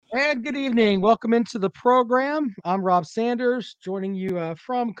And good evening. Welcome into the program. I'm Rob Sanders, joining you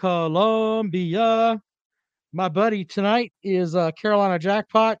from Columbia. My buddy tonight is Carolina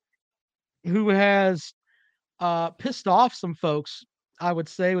Jackpot, who has pissed off some folks, I would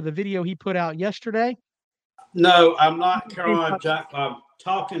say, with a video he put out yesterday. No, I'm not Carolina Jack. I'm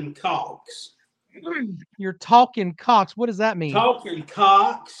talking Cox. You're talking Cox. What does that mean? Talking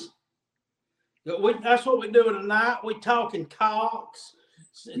Cox. That's what we're doing tonight. We're talking Cox.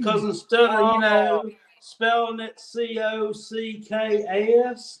 Because instead of, spelling it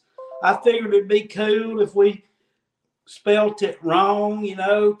Cocks, I figured it'd be cool if we spelt it wrong,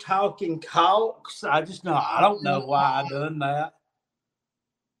 talking Cox. I don't know why I done that.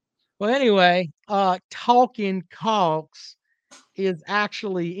 Well, anyway, talking Cox is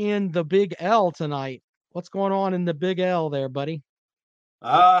actually in the Big L tonight. What's going on in the Big L there, buddy?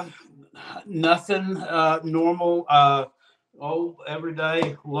 Nothing. Normal.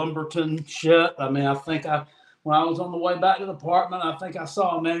 Everyday Lumberton shit. I mean, when I was on the way back to the apartment, I think I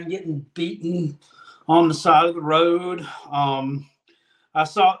saw a man getting beaten on the side of the road. I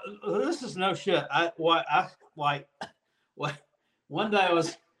saw, this is no shit. One day I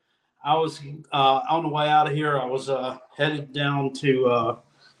was on the way out of here. I was headed down to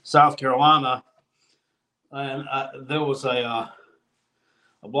South Carolina, and there was a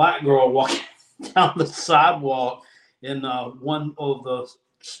black girl walking down the sidewalk in one of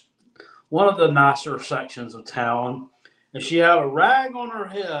the nicer sections of town, and she had a rag on her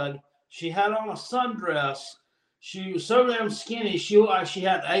head. She had on a sundress. She was so damn skinny, she looked like she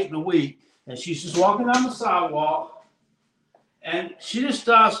hadn't eaten a week. And she's just walking down the sidewalk, and she just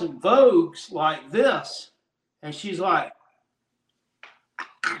does some vogues like this, and she's like,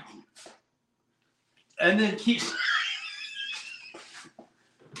 and then keeps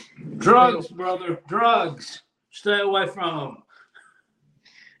drugs, brother, drugs. Stay away from them.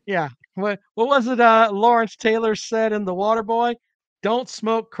 Yeah. What was it Lawrence Taylor said in The Waterboy? Don't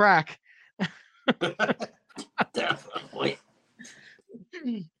smoke crack. Definitely.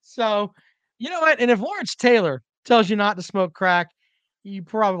 So, you know what? And if Lawrence Taylor tells you not to smoke crack, you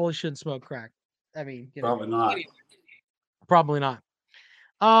probably shouldn't smoke crack. I mean, probably not. Probably not.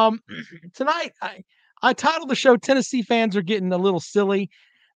 Tonight, I titled the show "Tennessee Fans Are Getting a Little Silly,"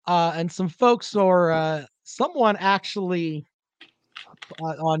 and some folks or someone actually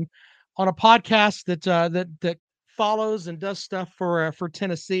on a podcast that follows and does stuff for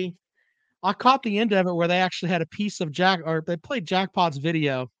Tennessee. I caught the end of it where they actually had a piece of they played Jackpot's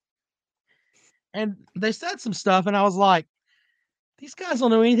video, and they said some stuff, and I was like, these guys don't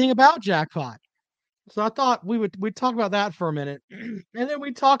know anything about Jackpot. So I thought we'd talk about that for a minute, and then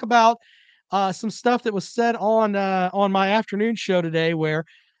we'd talk about some stuff that was said on my afternoon show today, where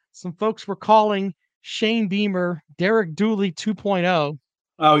some folks were calling Shane Beamer Derek Dooley 2.0.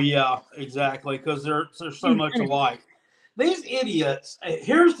 Oh yeah, exactly, because they're so much alike. These idiots.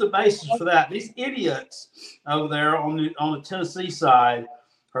 Here's the basis for that. These idiots over there on the Tennessee side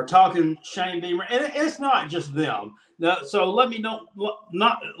are talking Shane Beamer, and it's not just them. So let me not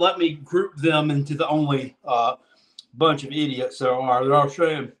let me group them into the only bunch of idiots there are. They're all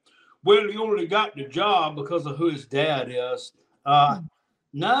saying, well, he only got the job because of who his dad is.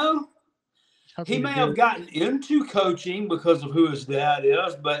 No. He may have gotten into coaching because of who his dad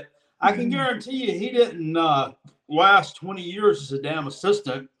is, but I can guarantee you he didn't last 20 years as a damn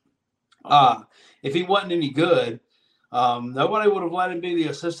assistant. If he wasn't any good, nobody would have let him be the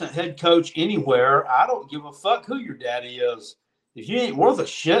assistant head coach anywhere. I don't give a fuck who your daddy is. If you ain't worth a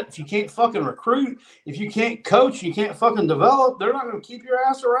shit, if you can't fucking recruit, if you can't coach, you can't fucking develop, they're not going to keep your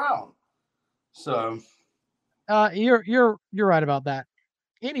ass around. So, you're right about that.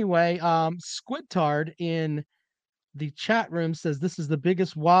 Anyway, Squidtard in the chat room says this is the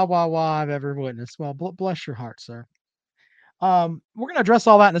biggest wah I've ever witnessed. Well, bless your heart, sir. We're going to address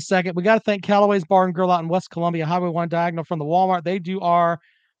all that in a second. We got to thank Callaway's Bar and Grill out in West Columbia, Highway 1 diagonal from the Walmart. They do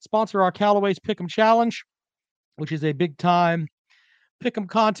sponsor our Callaway's Pick'em Challenge, which is a big time Pick'em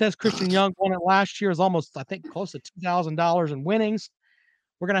contest. Christian Young won it last year. Is almost, I think, close to $2,000 in winnings.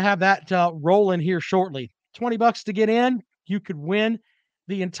 We're going to have that rolling here shortly. $20 to get in. You could win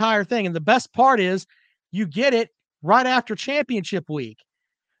the entire thing. And the best part is you get it right after championship week.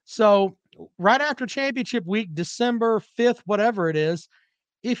 So right after championship week, December 5th, whatever it is,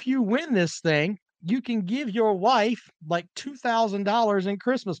 if you win this thing, you can give your wife like $2,000 in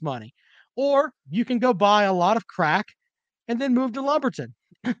Christmas money, or you can go buy a lot of crack and then move to Lumberton,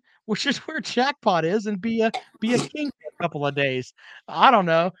 which is where Jackpot is, and be a king for a couple of days. I don't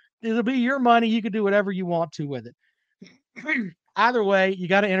know. It'll be your money. You can do whatever you want to with it. Either way, you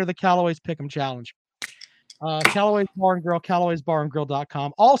got to enter the Callaway's Pick'em Challenge. Callaway's Bar and Grill,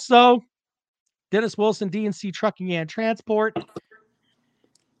 Callaway'sBarandGrill.com. Also, Dennis Wilson, DNC Trucking and Transport.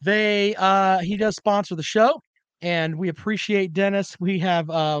 He does sponsor the show, and we appreciate Dennis. We have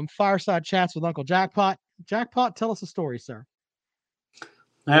fireside chats with Uncle Jackpot. Jackpot, tell us a story, sir.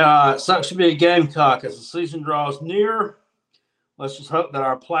 It sucks to be a Gamecock as the season draws near. Let's just hope that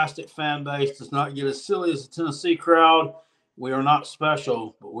our plastic fan base does not get as silly as the Tennessee crowd. We are not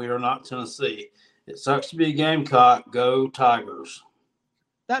special, but we are not Tennessee. It sucks to be a Gamecock. Go Tigers.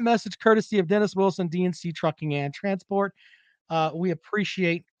 That message courtesy of Dennis Wilson, DNC Trucking and Transport. We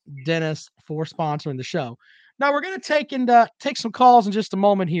appreciate Dennis for sponsoring the show. Now we're going to take some calls in just a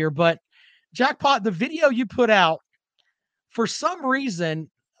moment here, but Jackpot, the video you put out, for some reason,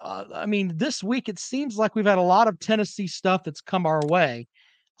 I mean, this week it seems like we've had a lot of Tennessee stuff that's come our way.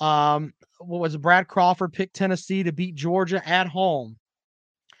 What was it? Brad Crawford picked Tennessee to beat Georgia at home.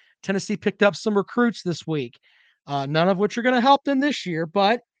 Tennessee picked up some recruits this week, none of which are going to help them this year,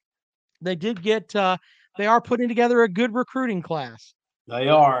 but they did get. They are putting together a good recruiting class. They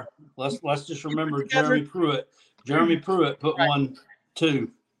are. Let's just remember Jeremy Pruitt. Jeremy Pruitt put right. 1-2.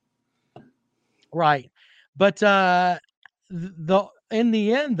 Right, but in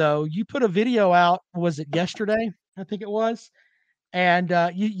the end, though, you put a video out. Was it yesterday? I think it was. And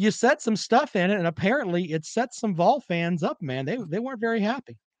you said some stuff in it, and apparently it set some Vol fans up, man. They weren't very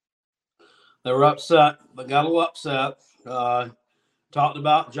happy. They were upset. They got a little upset. Talked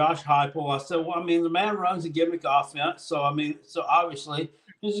about Josh Heupel. I said, well, I mean, the man runs a gimmick offense. So, I mean, so obviously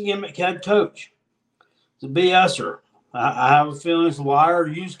he's a gimmick head coach. He's a BSer. I have a feeling he's a liar.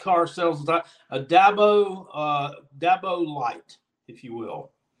 Used car sales, a Dabo light, if you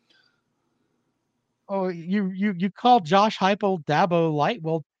will. Oh, you called Josh Heupel Dabo light?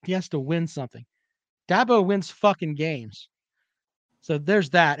 Well, he has to win something. Dabo wins fucking games. So there's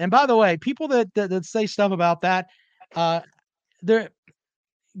that. And by the way, people that say stuff about that, there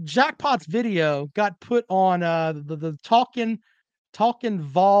Jackpot's video got put on the Talking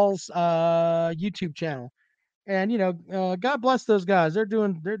Vols YouTube channel. And God bless those guys. They're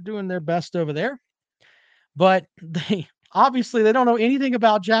doing their best over there. But they obviously they don't know anything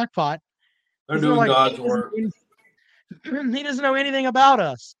about Jackpot. They're doing God's work. He doesn't know anything about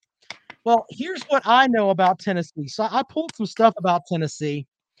us. Well, here's what I know about Tennessee. So I pulled some stuff about Tennessee,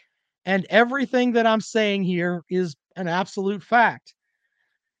 and everything that I'm saying here is an absolute fact.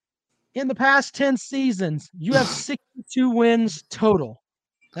 In the past 10 seasons, you have 62 wins total.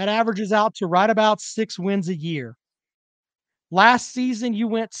 That averages out to right about 6 wins a year. Last season, you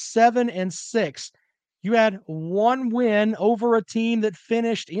went 7-6. You had one win over a team that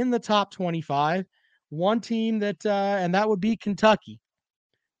finished in the top 25. One team that, and that would be Kentucky.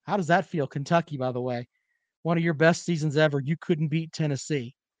 How does that feel? Kentucky, by the way, one of your best seasons ever. You couldn't beat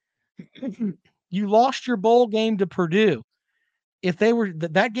Tennessee. You lost your bowl game to Purdue. If they were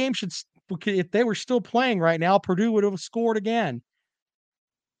that game if they were still playing right now, Purdue would have scored again.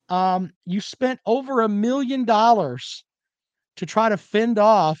 You spent over $1 million to try to fend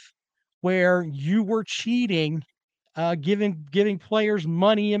off where you were cheating, giving players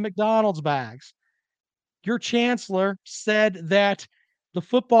money in McDonald's bags. Your chancellor said that the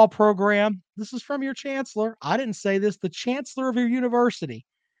football program, this is from your chancellor. I didn't say this, the chancellor of your university.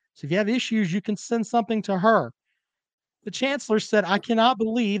 So if you have issues, you can send something to her. The chancellor said, I cannot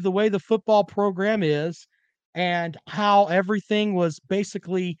believe the way the football program is and how everything was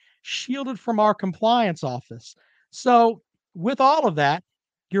basically shielded from our compliance office. So with all of that,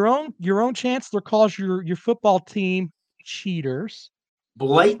 your own chancellor calls your football team cheaters.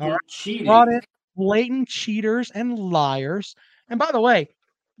 Blatant cheating. Blatant cheaters and liars. And by the way,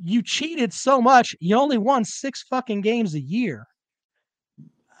 you cheated so much, you only won 6 fucking games a year.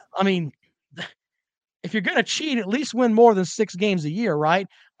 I mean, if you're going to cheat, at least win more than 6 games a year, right?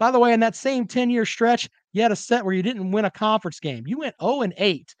 By the way, in that same 10-year stretch, you had a set where you didn't win a conference game. You went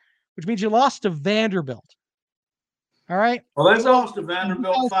 0-8, which means you lost to Vanderbilt. All right? Well, they've lost to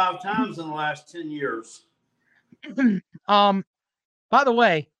Vanderbilt 5 times in the last 10 years. By the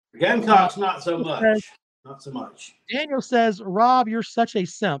way, Gamecocks not so much. Not so much. Daniel says, Rob, you're such a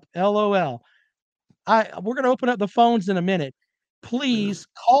simp. LOL. We're going to open up the phones in a minute. Please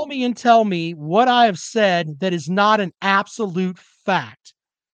call me and tell me what I have said that is not an absolute fact.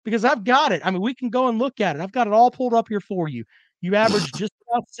 Because I've got it. I mean, we can go and look at it. I've got it all pulled up here for you. You average just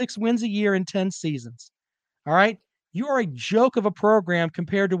about 6 wins a year in 10 seasons. All right? You are a joke of a program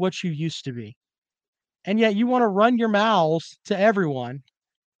compared to what you used to be. And yet you want to run your mouths to everyone.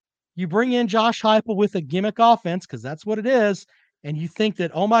 You bring in Josh Heupel with a gimmick offense, because that's what it is, and you think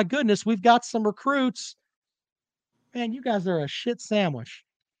that, oh my goodness, we've got some recruits. Man, you guys are a shit sandwich.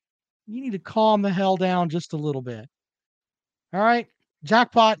 you need to calm the hell down just a little bit. All right,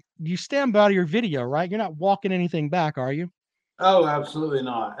 Jackpot, you stand by your video, right? You're not walking anything back, are you? Oh, absolutely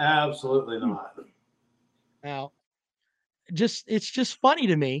not. Absolutely Hmm. not. Now, it's just funny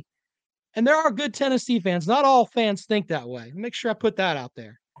to me. And there are good Tennessee fans. Not all fans think that way. Make sure I put that out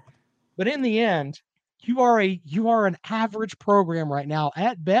there. But in the end, you are an average program right now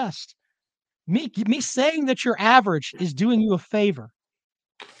at best. Me saying that you're average is doing you a favor.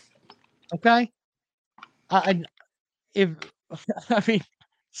 Okay? I if I mean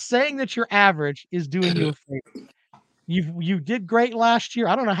saying that you're average is doing you a favor. You did great last year.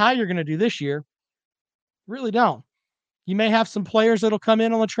 I don't know how you're gonna do this year. Really don't. You may have some players that'll come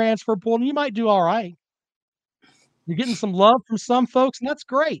in on the transfer pool and you might do all right. You're getting some love from some folks, and that's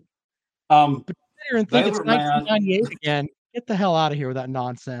great. Um, But sit here and think it's Baylor man, 1998 again. Get the hell out of here with that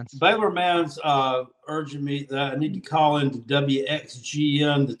nonsense. Baylor man's urging me that I need to call into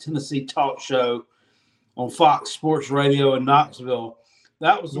WXGN, the Tennessee talk show on Fox Sports Radio in Knoxville.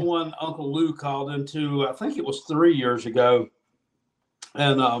 That was the Yeah. one Uncle Lou called into. I think it was 3 years ago,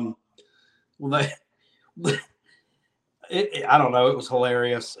 and well, I don't know, it was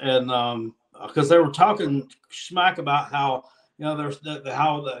hilarious, and because they were talking smack about how there's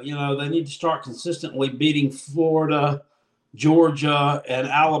they need to start consistently beating Florida, Georgia, and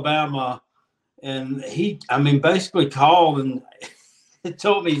Alabama, and I mean, basically called and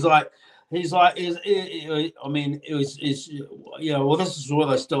told me well, this is where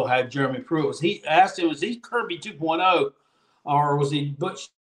they still had Jeremy Pruitt. He asked him, was he Kirby 2.0 or was he Butch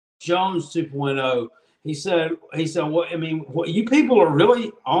Jones 2.0? He said, what, I mean, what, you people are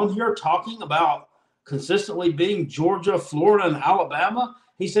really on here talking about consistently beating Georgia, Florida, and Alabama?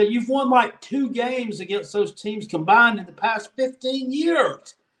 He said, you've won like 2 games against those teams combined in the past 15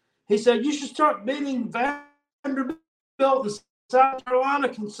 years. He said, you should start beating Vanderbilt and South Carolina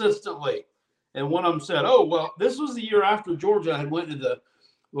consistently. And one of them said, oh, well, this was the year after Georgia had went to the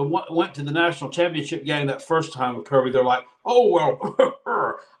national championship game that first time with Kirby. They're like, oh, well,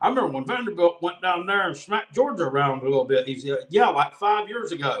 I remember when Vanderbilt went down there and smacked Georgia around a little bit. He's yeah, like 5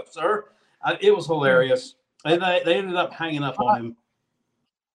 years ago, sir. It was hilarious. And they ended up hanging up on him.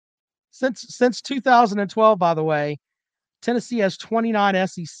 Since 2012, by the way, Tennessee has 29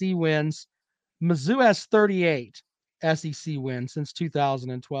 SEC wins. Mizzou has 38 SEC wins since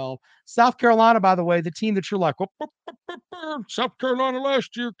 2012. South Carolina, by the way, the team that you're like, South Carolina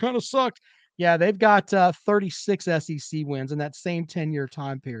last year kind of sucked. Yeah, they've got 36 SEC wins in that same 10-year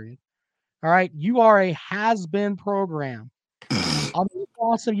time period. All right, you are a has-been program. I mean, it's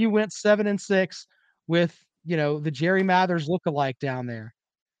awesome. You went 7-6 with the Jerry Mathers lookalike down there.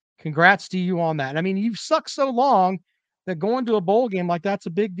 Congrats to you on that. I mean, you've sucked so long that going to a bowl game like that's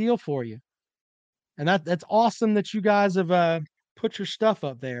a big deal for you. And that's awesome that you guys have put your stuff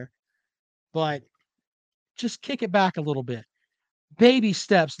up there. But just kick it back a little bit. Baby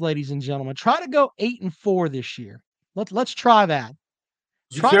steps, ladies and gentlemen. Try to go 8-4 this year. Let's try that.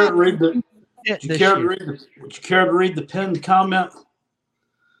 Would you care to read the pinned comment?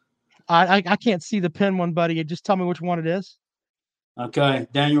 I can't see the pin one, buddy. Just tell me which one it is. Okay.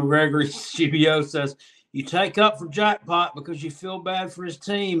 Daniel Gregory, GBO, says, you take up for Jackpot because you feel bad for his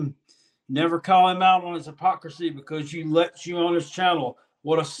team. Never call him out on his hypocrisy because you let you on his channel.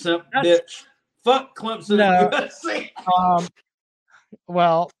 What a simp bitch. Fuck Clemson and USC.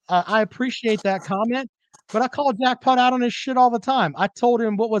 Well, I appreciate that comment, but I call Jackpot out on his shit all the time. I told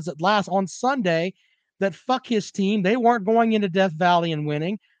him, what was it, on Sunday, that fuck his team. They weren't going into Death Valley and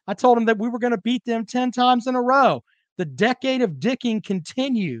winning. I told him that we were going to beat them 10 times in a row. The decade of dicking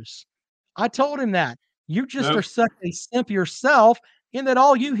continues. I told him that. You just are such a simp yourself in that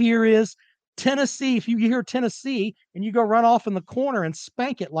all you hear is Tennessee. If you hear Tennessee and you go run off in the corner and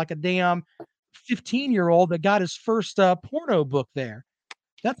spank it like a damn 15-year-old that got his first porno book there.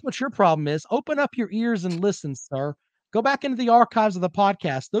 That's what your problem is. Open up your ears and listen, sir. Go back into the archives of the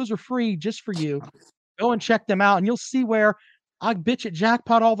podcast. Those are free just for you. Go and check them out, and you'll see where I bitch at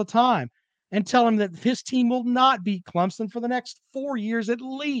Jackpot all the time and tell him that his team will not beat Clemson for the next 4 years at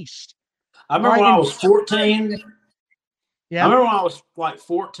least. I remember when I was 14. Yeah. I remember when I was like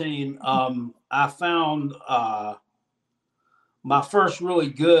 14, I found my first really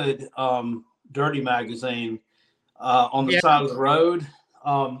good dirty magazine on the side of the road.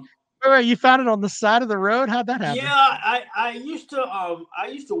 Wait, you found it on the side of the road? How'd that happen? Yeah, I used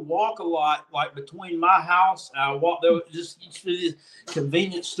to walk a lot, like between my house and I walked there. Just used to be this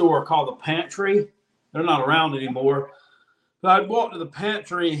convenience store called the Pantry. They're not around anymore. But I'd walk to the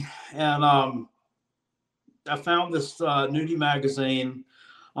Pantry and I found this nudie magazine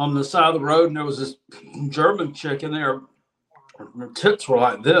on the side of the road, and there was this German chick in there. Her tits were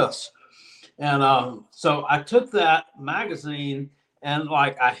like this. And so I took that magazine and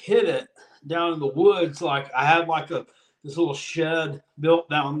like I hid it down in the woods. Like I had like this little shed built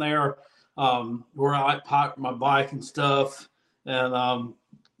down there where I like parked my bike and stuff. And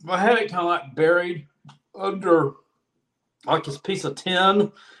I had it kind of like buried under like this piece of tin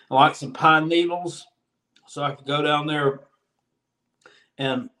and like some pine needles, so I could go down there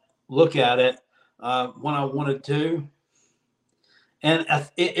and look at it when I wanted to. And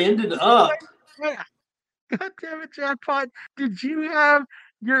it ended up. God damn it, Jackpot. Did you have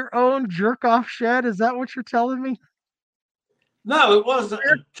your own jerk off shed? Is that what you're telling me? No, it wasn't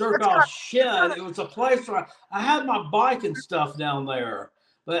a jerk That's off kind shed. It was a place where I had my bike and stuff down there.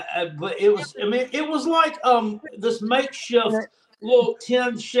 But it was, I mean, it was like this makeshift little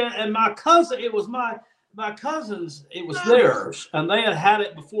tin shed. And my cousin, it was my cousins, it was theirs, and they had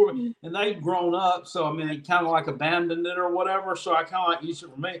it before, and they'd grown up. So I mean, they kind of like abandoned it or whatever. So I kind of like used it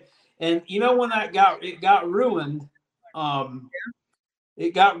for me. And you know when it got ruined,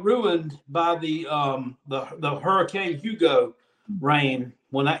 it got ruined by the Hurricane Hugo rain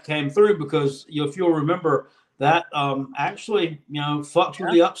when that came through, because if you'll remember that actually fucked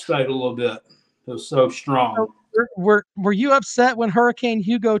with the upstate a little bit. It was so strong. So were you upset when Hurricane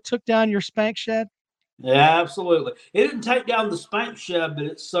Hugo took down your spank shed? Yeah, absolutely. It didn't take down the spank shed, but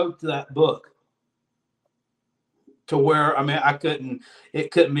it soaked that book to where, I mean,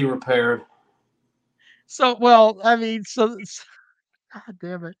 it couldn't be repaired. So, well, I mean, God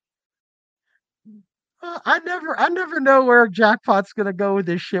damn it. I never know where Jackpot's gonna go with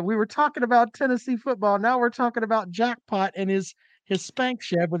this shit. We were talking about Tennessee football. Now we're talking about Jackpot and his spank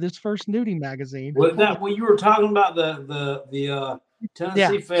shed with his first nudie magazine. Was that when you were talking about the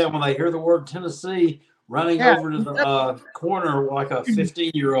Tennessee fan, when they hear the word Tennessee, running over to the corner like a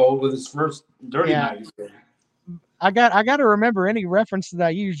 15-year-old with his first dirty magazine? I got to remember any reference that I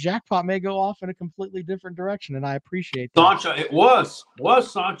use. Jackpot may go off in a completely different direction, and I appreciate that. Sancho, it was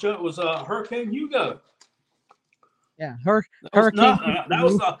Sancho. It was Hurricane Hugo. Yeah, Hurricane.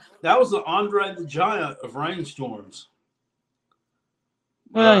 That was the Andre the Giant of rainstorms.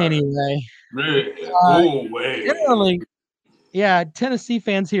 Well, anyway, generally, yeah, Tennessee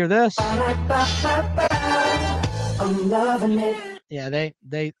fans hear this. I'm loving it. Yeah,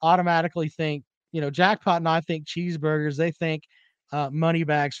 they automatically think, Jackpot and I think cheeseburgers. They think money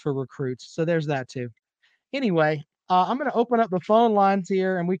bags for recruits. So there's that too. Anyway, I'm going to open up the phone lines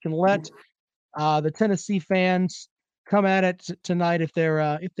here, and we can let the Tennessee fans come at it tonight if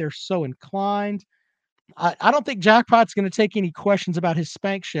they're so inclined. I don't think Jackpot's going to take any questions about his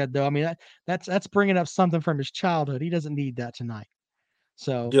spank shed, though. I mean, that's bringing up something from his childhood. He doesn't need that tonight.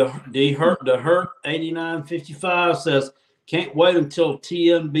 So the hurt 8955 says, can't wait until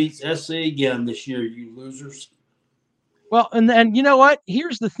TN beats SC again this year, you losers. Well, and you know what?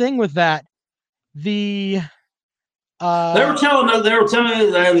 Here's the thing with that. They were telling us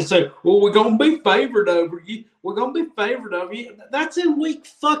that they said, well, we're gonna be favored over you. We're gonna be favored over you. That's in week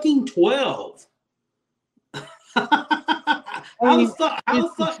fucking 12. How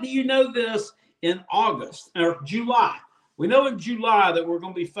the fuck do you know this in August or July? We know in July that we're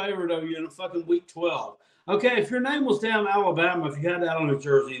going to be favored over you in fucking week 12. Okay, if your name was down Alabama, if you had that on a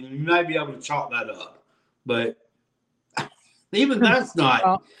jersey, then you may be able to chalk that up. But even that's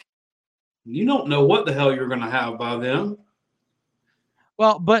not. You don't know what the hell you're going to have by then.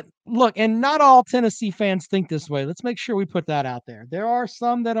 Well, but look, and not all Tennessee fans think this way. Let's make sure we put that out there. There are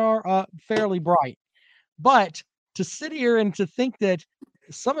some that are fairly bright. But to sit here and to think that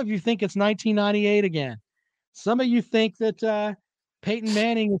some of you think it's 1998 again. Some of you think that Peyton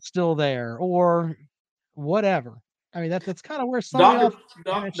Manning is still there or whatever. I mean, that's kind of where some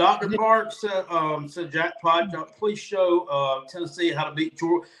Dr. Park said Jackpot, please show Tennessee how to beat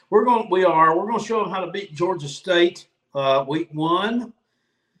Georgia. We're going to show them how to beat Georgia State week 1.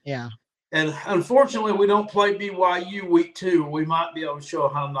 Yeah. And unfortunately, we don't play BYU week 2. We might be able to show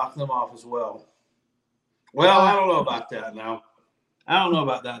them how to knock them off as well. Well, I don't know about that now. I don't know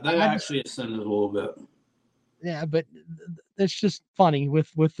about that. That actually ascended a little bit. Yeah, but it's just funny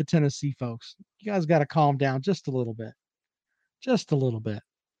with the Tennessee folks. You guys got to calm down just a little bit. Just a little bit.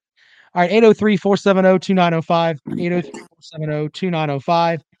 All right, 803-470-2905,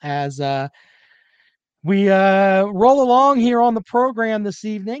 803-470-2905 as we roll along here on the program this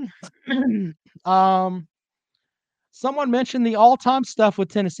evening. Someone mentioned the all-time stuff with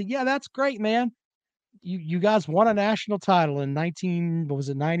Tennessee. Yeah, that's great, man. You guys won a national title in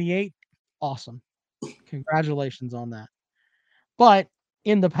 98? Awesome. Congratulations on that. But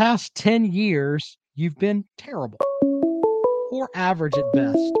in the past 10 years, you've been terrible or average at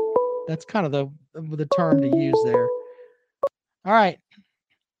best. That's kind of the term to use there. All right.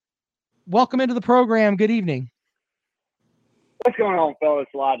 welcome into the program. Good evening. What's going on, fellas?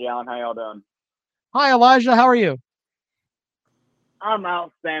 Elijah Allen. How y'all doing? Hi, Elijah. How are you? I'm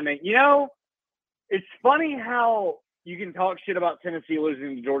outstanding. You know, it's funny how you can talk shit about Tennessee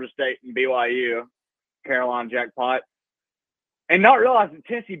losing to Georgia State and BYU, Carolina jackpot, and not realize that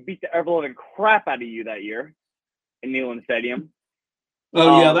Tennessee beat the ever-living crap out of you that year in Neyland Stadium.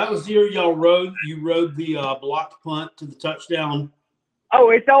 Oh, yeah, that was the year you rode the blocked punt to the touchdown. Oh,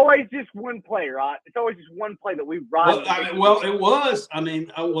 it's always just one play, right? It's always just one play that we ride. Well, it was. I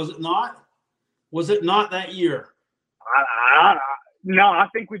mean, was it not? Was it not that year? No, I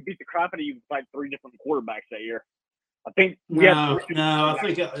think we beat the crap out of you with like 3 different quarterbacks that year. I think we I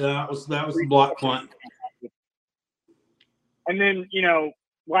think that was the block punt. And then, you know,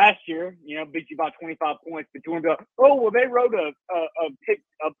 last year, you know, beat you by 25 points, but you want to be like, oh, well, they rode a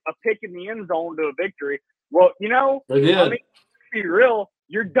pick in the end zone to a victory. Well, you know, They did. I mean, to be real,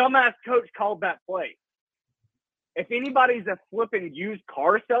 your dumbass coach called that play. If anybody's a flipping used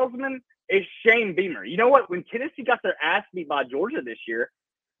car salesman, it's Shane Beamer. You know what? When Tennessee got their ass beat by Georgia this year,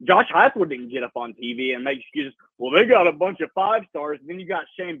 Josh Heupel didn't get up on TV and make excuses. Well, they got a bunch of 5 stars. Then you got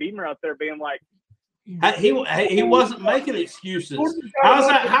Shane Beamer out there being like, he wasn't making excuses.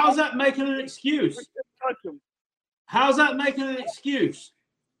 How's that making an excuse? How's that making an excuse?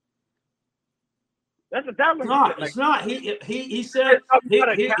 That's what that was. It's not. He said he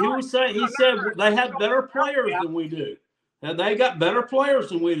said they had better players than we do. And they got better players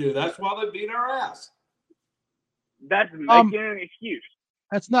than we do. That's why they beat our ass. That's making an excuse.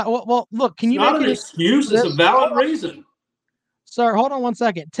 That's not well. Look, can you not make an excuse? It's a valid reason. Sir, hold on one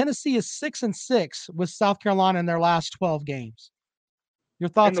second. Tennessee is 6-6 with South Carolina in their last 12 games. Your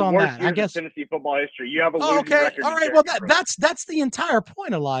thoughts on that? I guess Tennessee football history. You have a losing record. All right. Well, that's the entire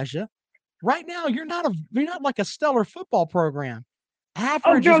point, Elijah. Right now, you're not like a stellar football program.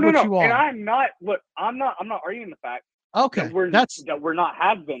 Average is what you are. And I'm not. Look, I'm not arguing the fact. Okay, that we're not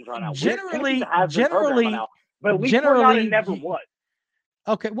has-beens right now. Generally, right now, but at least we're not and never was.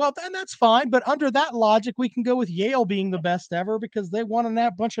 Okay, well, then that's fine. But under that logic, we can go with Yale being the best ever because they won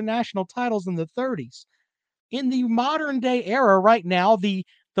a bunch of national titles in the 30s. In the modern day era, right now, the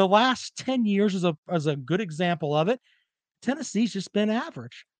last 10 years is a good example of it. Tennessee's just been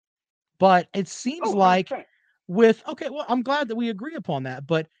average, but it seems like I'm glad that we agree upon that.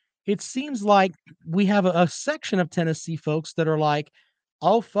 But it seems like we have a section of Tennessee folks that are like,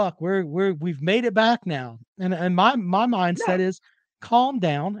 "Oh fuck, we've made it back now," and my mindset is calm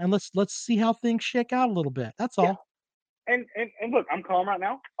down and let's see how things shake out a little bit. That's all. And look, I'm calm right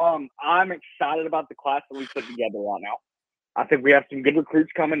now. I'm excited about the class that we put together right now. I think we have some good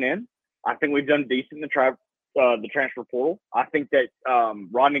recruits coming in. I think we've done decent in the transfer portal. I think that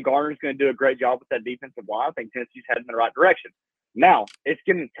Rodney Garner is going to do a great job with that defensive line. I think Tennessee's heading in the right direction. Now, it's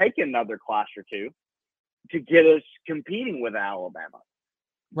going to take another class or two to get us competing with Alabama.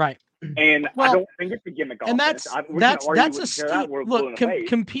 Right. And I don't think it's a gimmick. And that's a steep look.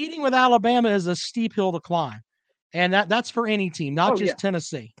 Competing with Alabama is a steep hill to climb, and that's for any team, not just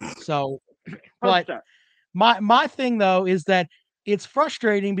Tennessee. So, but 100%. my thing though is that it's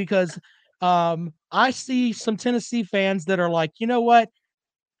frustrating because I see some Tennessee fans that are like, you know what,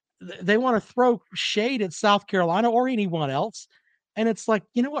 they want to throw shade at South Carolina or anyone else, and it's like,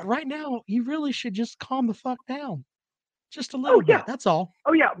 you know what, right now you really should just calm the fuck down, just a little bit. That's all.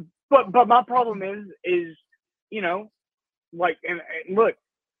 Oh yeah. But my problem is, you know, like, and look,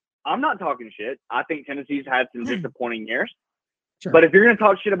 I'm not talking shit. I think Tennessee's had some disappointing years. Sure. But if you're going to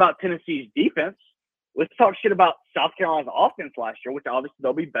talk shit about Tennessee's defense, let's talk shit about South Carolina's offense last year, which obviously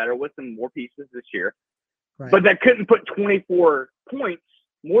they'll be better with some more pieces this year. Right. But that couldn't put 24 points,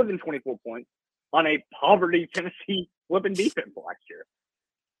 more than 24 points, on a poverty Tennessee flipping defense last year.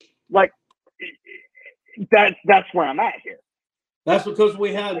 Like, that's where I'm at here. That's because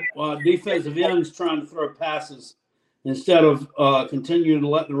we had defensive ends trying to throw passes instead of continuing to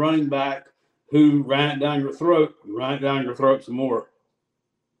let the running back who ran it down your throat some more.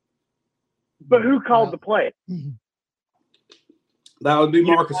 But who called the play? That would be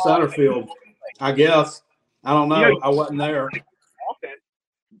Marcus Satterfield, I guess. I don't know. I wasn't there.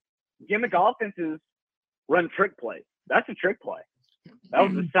 Gimmick offenses run trick plays. That's a trick play. That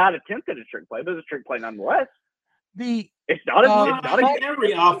was a side attempt at a trick play, but it's a trick play nonetheless. It's not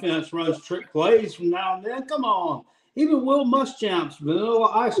every offense runs trick plays from now and then. Come on. Even Will Muschamp's vanilla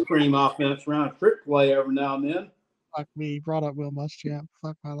ice cream offense ran a trick play every now and then. Fuck me. Brought up Will Muschamp.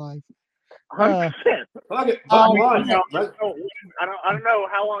 Fuck my life. 100%. I don't know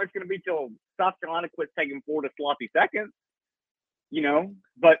how long it's going to be till South Carolina quits taking 4 to sloppy seconds. You know,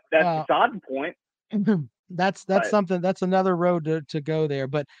 but that's beside the point. That's something. That's another road to go there.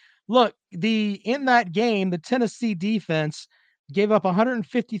 But look, in that game, the Tennessee defense gave up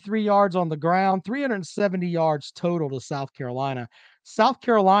 153 yards on the ground, 370 yards total to South Carolina. South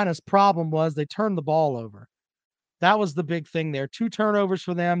Carolina's problem was they turned the ball over. That was the big thing there. 2 turnovers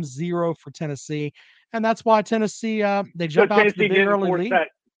for them, 0 for Tennessee. And that's why Tennessee, they jump out to the big early lead.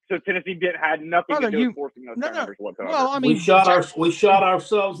 So Tennessee had nothing to do with forcing those turnovers whatsoever. Well, I mean, we shot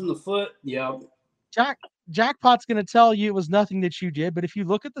ourselves in the foot. Yeah. Jackpot's going to tell you it was nothing that you did, but if you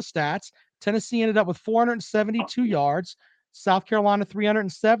look at the stats, Tennessee ended up with 472 yards, South Carolina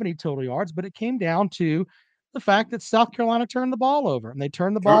 370 total yards, but it came down to the fact that South Carolina turned the ball over, and they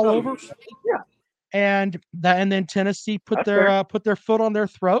turned the ball over. Yeah. And then Tennessee put their foot on their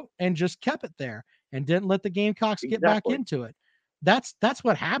throat and just kept it there and didn't let the Gamecocks get back into it. That's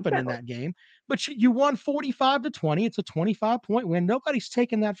what happened in that game. But you won 45-20. It's a 25-point win. Nobody's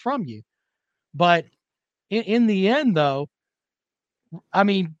taking that from you. But in the end, though, I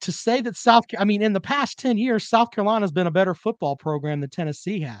mean, to say that in the past 10 years, South Carolina's been a better football program than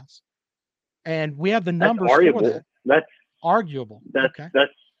Tennessee has. And we have the numbers for that. That's arguable. Okay.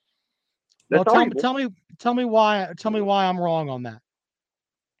 Well, tell me why I'm wrong on that.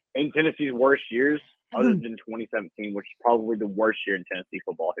 In Tennessee's worst years, other than 2017, which is probably the worst year in Tennessee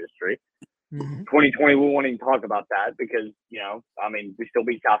football history. 2020, we won't even talk about that because, we still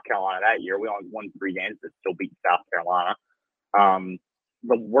beat South Carolina that year. We only won 3 games, but still beat South Carolina.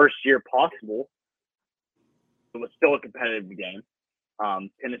 The worst year possible. It was still a competitive game.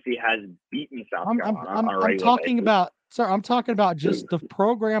 Tennessee has beaten South Carolina on a regular basis. I'm talking about just the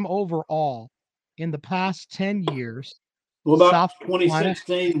program overall in the past 10 years. What about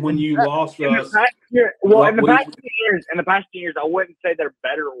 2016 when you lost us? In the past 10 years, I wouldn't say they're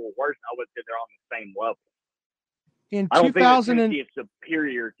better or worse. I would say they're on the same level. In I don't think Tennessee is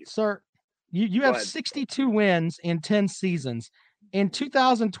superior. Sir, you have 62 wins in 10 seasons. In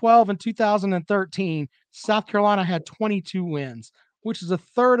 2012 and 2013, South Carolina had 22 wins, which is a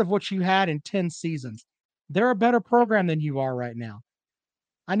third of what you had in 10 seasons. They're a better program than you are right now.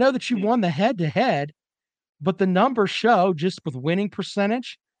 I know that you won the head-to-head, but the numbers show just with winning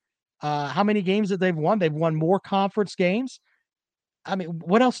percentage, how many games that they've won. They've won more conference games. I mean,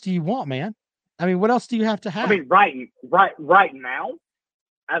 what else do you want, man? I mean, what else do you have to have? I mean, right now,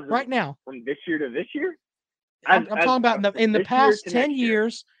 right now, from this year to this year. I'm talking about in the past 10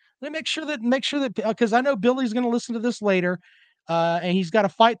 years. Let me make sure that because I know Billy's going to listen to this later, and he's got to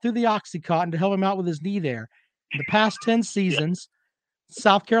fight through the Oxycontin to help him out with his knee there. In the past 10 seasons,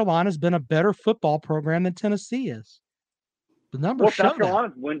 South Carolina's been a better football program than Tennessee is. The numbers show that. South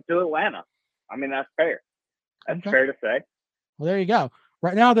Carolina went to Atlanta. I mean, that's fair. That's fair to say. Well, there you go.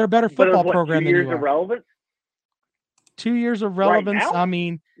 Right now, they're a better football program than you are. 2 years of relevance? 2 years of relevance. I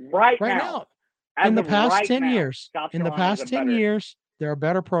mean, right now. In the past 10 years. In the past 10 years, they're a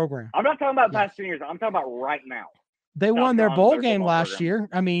better program. I'm not talking about past 10 years. I'm talking about right now. They won their bowl game last year.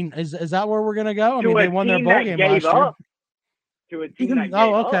 I mean, is that where we're going to go? I mean, they won their bowl game last year. To a team that gave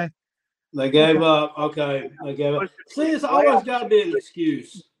up. Okay. They gave up. Okay. They gave up. See, it's always got to be an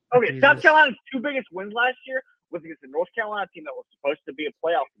excuse. Okay, South Carolina's 2 biggest wins last year was against the North Carolina team that was supposed to be a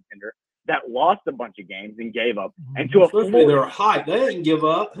playoff contender that lost a bunch of games and gave up. And to a Florida, they were hyped. They didn't give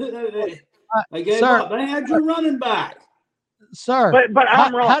up. They gave up. They had your running back. Sir, but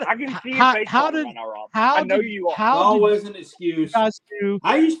I'm wrong. I can see your face right now, Rob. I know you are. Always an excuse. I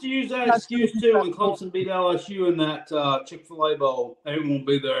used to use that excuse too when Clemson beat LSU in that Chick-fil-A bowl. They won't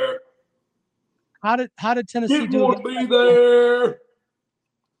be there. How did Tennessee do? Won't be there.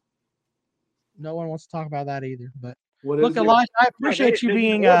 No one wants to talk about that either. But look, Elijah, I appreciate you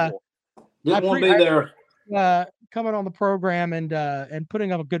being. Didn't want to be there. Coming on the program and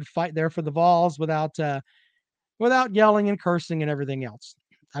putting up a good fight there for the Vols without yelling and cursing and everything else.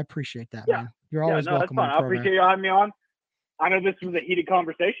 I appreciate that, man. You're always welcome on the program. I appreciate you having me on. I know this was a heated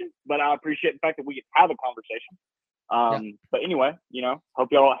conversation, but I appreciate the fact that we could have a conversation. But anyway, hope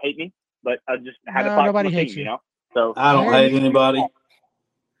y'all don't hate me, but I just had to fight nobody for my hates team, you. So I don't hate anybody.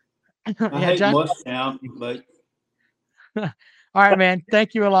 I hate Jack. Mushtown, but all right, man.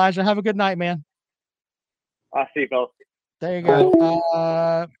 Thank you, Elijah. Have a good night, man. I'll see you, fellas. There you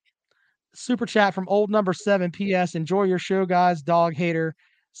go. Super chat from old number 7. P.S. Enjoy your show, guys. Dog hater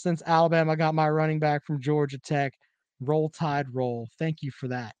since Alabama got my running back from Georgia Tech. Roll Tide, roll. Thank you for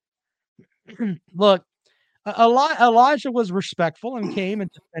that. Look, Elijah was respectful and came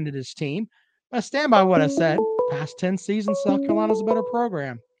and defended his team. I stand by what I said. Past 10 seasons, South Carolina's a better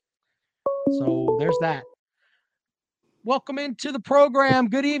program. So there's that. Welcome into the program.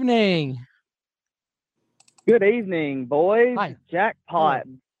 Good evening. Good evening, boys. Hi. Jackpot,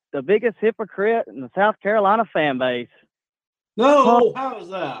 the biggest hypocrite in the South Carolina fan base. no, how is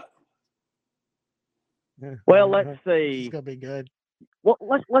that? Well, let's It's see. gonna be good. Well,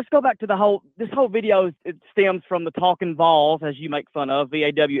 let's go back to this whole video. It stems from the Talking Vols, as you make fun of,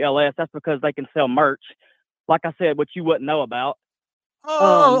 VAWLS. That's because they can sell merch, like I said, which you wouldn't know about. Sir.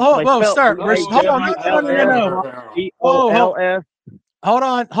 Hold on. No. VOLS.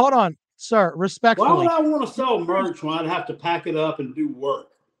 Hold on, sir. Why Respectfully. would I want to sell merch when I'd have to pack it up and do work?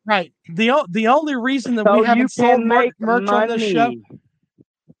 Right. The only reason that So we you haven't sold can make merch on this show, money.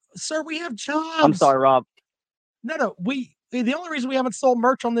 sir, we have jobs. I'm sorry, Rob. No. The only reason we haven't sold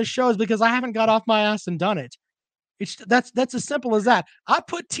merch on this show is because I haven't got off my ass and done it. That's as simple as that. I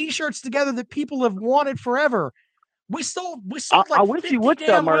put T-shirts together that people have wanted forever. We sold like I wish 50 you would sell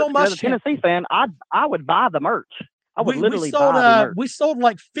damn merch. Will As a Muschamp. Tennessee fan, I would buy the merch. I would literally buy the merch. We sold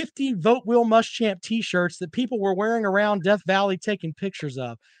like 50 Vote Will Muschamp T-shirts that people were wearing around Death Valley taking pictures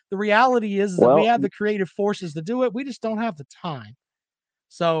of. The reality is that we have the creative forces to do it. We just don't have the time.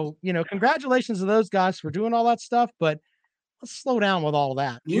 So, congratulations to those guys for doing all that stuff, but let's slow down with all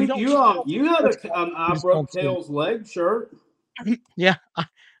that. You had I broke Kale's leg shirt. Yeah,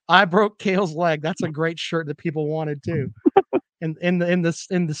 I broke Kale's leg. That's a great shirt that people wanted too. in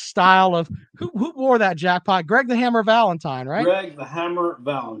the style of who wore that jackpot? Greg the Hammer Valentine, right? Greg the Hammer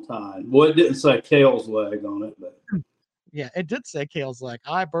Valentine. Well, it didn't say Kale's leg on it, but yeah, it did say Kale's leg.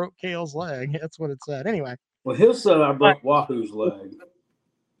 I broke Kale's leg. That's what it said. Anyway. Well, his said I broke Wahoo's leg.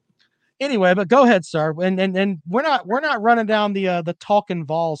 Anyway, but go ahead, sir. And we're not running down the Talking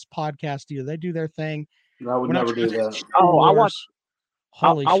Vols podcast either. They do their thing. I would never do that. Oh, I watch.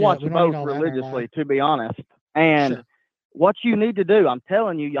 Holy I shit. watch both religiously, to be honest. And what you need to do, I'm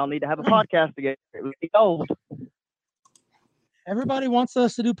telling you, y'all need to have a podcast together. It would be gold. Everybody wants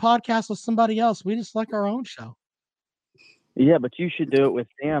us to do podcasts with somebody else. We just like our own show. Yeah, but you should do it with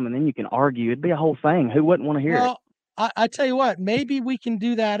them, and then you can argue. It'd be a whole thing. Who wouldn't want to hear it? I tell you what, maybe we can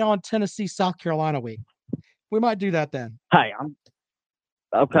do that on Tennessee, South Carolina week. We might do that then. Hey, I'm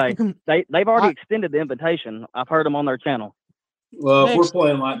okay. They've already extended the invitation. I've heard them on their channel. Well, if we're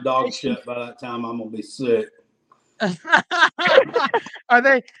playing like dog shit by that time, I'm gonna be sick. They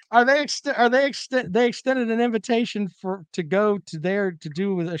extended an invitation to go to there to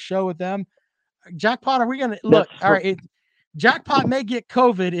do a show with them? Jackpot, are we gonna look? All right, Jackpot may get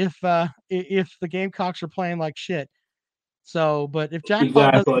COVID if the Gamecocks are playing like shit. So, but if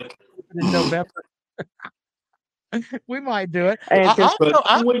Jackpot doesn't in November, we might do it.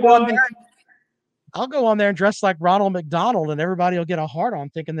 I'll go on there and dress like Ronald McDonald, and everybody will get a hard on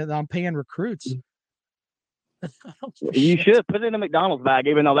thinking that I'm paying recruits. You should put it in a McDonald's bag,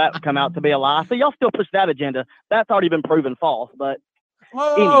 even though that would come out to be a lie. So y'all still push that agenda. That's already been proven false. But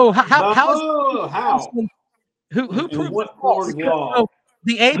how? Who proved what false? So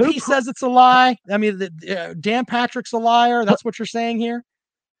the AP says it's a lie. I mean, Dan Patrick's a liar. That's what you're saying here.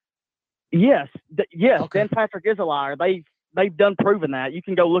 Yes. Okay. Dan Patrick is a liar. They've done proven that. You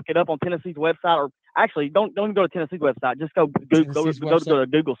can go look it up on Tennessee's website, or actually, don't even go to Tennessee's website. Just go to a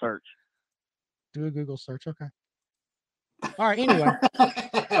Google search. Do a Google search. Okay. All right. Anyway.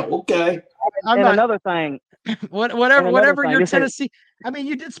 Okay. Another thing. Whatever your Tennessee. I mean,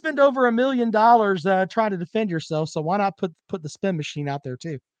 you did spend over $1 million trying to defend yourself. So why not put the spin machine out there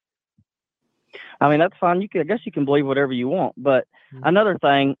too? I mean, that's fine. I guess you can believe whatever you want. But another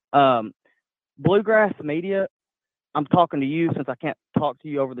thing, Bluegrass Media. I'm talking to you since I can't talk to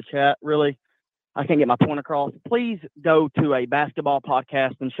you over the chat. Really, I can't get my point across. Please go to a basketball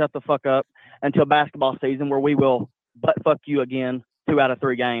podcast and shut the fuck up until basketball season, where we will butt fuck you again 2 out of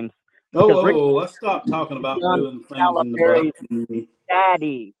 3 games. Let's stop talking about doing things in the butt.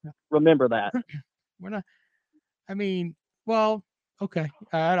 Daddy, remember that. We're not. I mean, well, okay.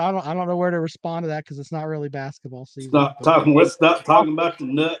 I don't know where to respond to that because it's not really basketball season. Let's stop talking about the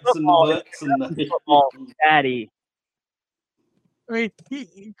nuts and the butts and the football, Daddy. I mean,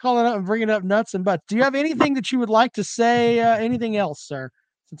 he calling up and bringing up nuts and butts. Do you have anything that you would like to say? Anything else, sir?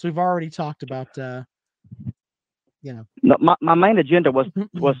 Since we've already talked about, No, my main agenda was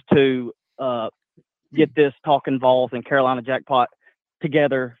to get this Talking Vols and Carolina Jackpot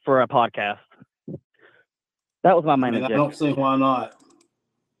together for a podcast. That was my main agenda. I don't see why not.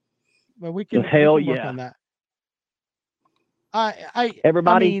 But we can work on that.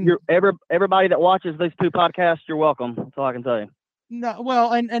 Everybody that watches these 2 podcasts, you're welcome. That's all I can tell you. No,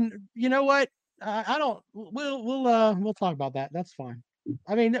 well, and you know what? I don't. We'll talk about that. That's fine.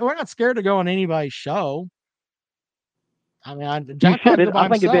 I mean, we're not scared to go on anybody's show. I mean, I think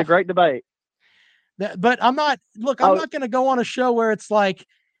it'd be a great debate. But I'm not. Look, I'm not going to go on a show where it's like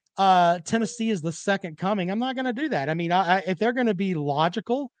Tennessee is the second coming. I'm not going to do that. I mean, if they're going to be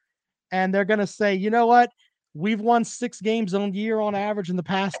logical and they're going to say, you know what, we've won 6 games on year on average in the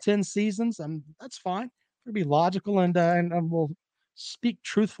past 10 seasons. That's fine. be logical and we'll speak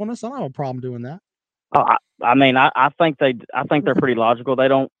truthfulness. I don't have a problem doing that. Oh, I think they're pretty logical. They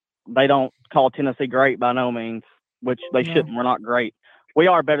don't call Tennessee great by no means, which they No. shouldn't. We're not great. We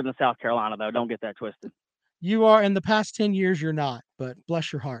are better than South Carolina, though. Don't get that twisted. You are in the past 10 years. You're not, but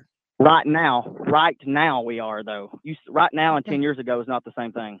bless your heart. Right now we are though. Right now and 10 years ago is not the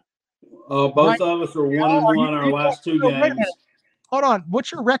same thing. Both of us are 1-1 our last two games. Hold on.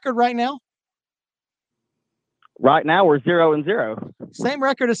 What's your record right now? Right now we're 0-0. Same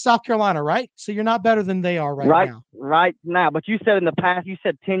record as South Carolina, right? So you're not better than they are right now. Right now. But you said in the past, you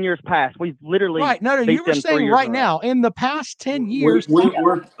said 10 years past. We've literally right. No, you were saying right now. In the past 10 years, we're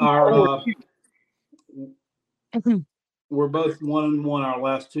both 1-1 our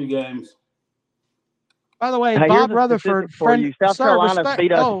last two games. By the way, Bob Rutherford, friend, South Carolina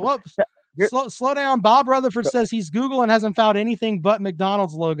beat us. Oh, whoops. Slow down. Bob Rutherford says he's Google and hasn't found anything but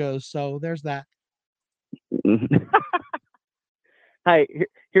McDonald's logos. So there's that. Hey,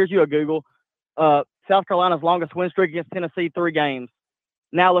 here's you a Google. South Carolina's longest win streak against Tennessee, 3 games.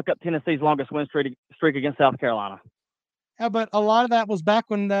 Now look up Tennessee's longest win streak against South Carolina. Yeah, but a lot of that was back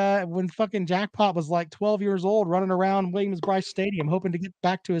when fucking Jackpot was like 12 years old, running around Williams-Brice Stadium, hoping to get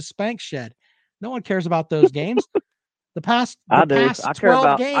back to his spank shed. No one cares about those games. The past 12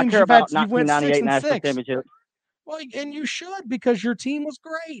 games, you've went 6 and 6. Well, and you should, because your team was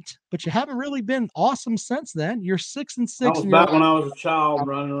great, but you haven't really been awesome since then. You're 6 and 6. That was back when I was a child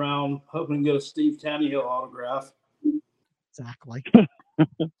running around hoping to get a Steve Tannehill autograph. Exactly.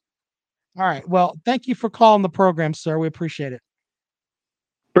 All right. Well, thank you for calling the program, sir. We appreciate it.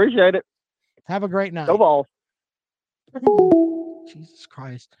 Appreciate it. Have a great night. Go Vols. Jesus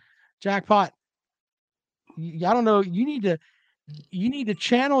Christ. Jackpot. I don't know. You need to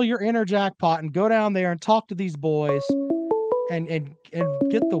channel your inner Jackpot and go down there and talk to these boys and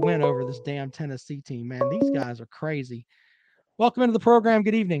get the win over this damn Tennessee team, man. These guys are crazy. Welcome into the program.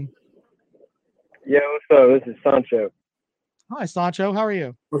 Good evening. Yeah, what's up? This is Sancho. Hi, Sancho. How are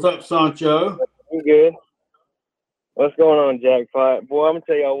you? What's up, Sancho? I'm good. What's going on, Jackpot? Boy, I'm going to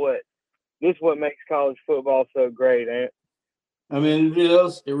tell y'all what. This is what makes college football so great, ain't it? I mean, it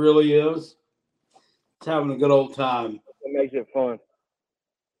is. It really is. It's having a good old time. It makes it fun.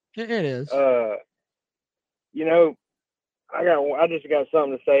 It is. You know, I just got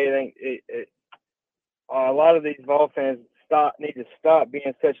something to say. I think a lot of these Vol fans need to stop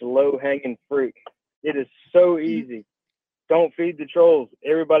being such low-hanging fruit. It is so easy. Don't feed the trolls.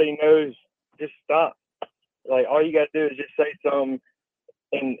 Everybody knows. Just stop. Like, all you got to do is just say something,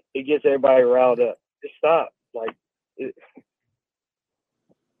 and it gets everybody riled up. Just stop. Like,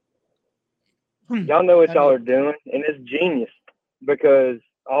 y'all know what y'all are doing, and it's genius because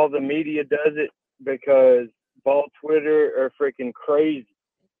all the media does it because Vol Twitter are freaking crazy,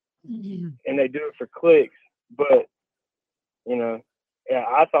 and they do it for clicks. But, you know, yeah,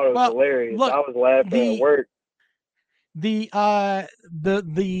 I thought it was hilarious. Look, I was laughing at work. The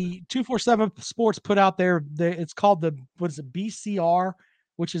 247 Sports put out it's called BCR,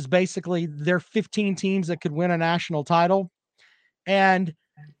 which is basically their 15 teams that could win a national title. And,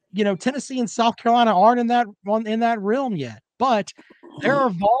 you know, Tennessee and South Carolina aren't in that realm yet, but there are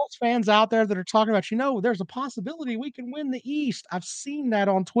Vols fans out there that are talking about, you know, there's a possibility we can win the East. I've seen that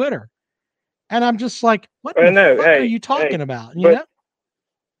on Twitter. And I'm just like, what the fuck are you talking about? You know?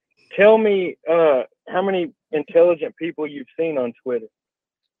 Tell me how many intelligent people you've seen on Twitter.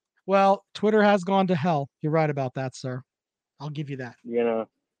 Well, Twitter has gone to hell. You're right about that, sir. I'll give you that. You know,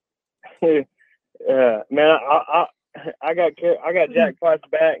 man, I got Jackpot's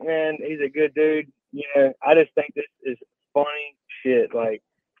back, man. He's a good dude. You know, I just think this is funny shit. Like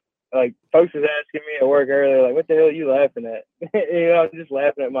folks was asking me at work earlier, like, what the hell are you laughing at? You know, I'm just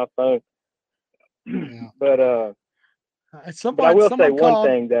laughing at my phone. Yeah. But I will say one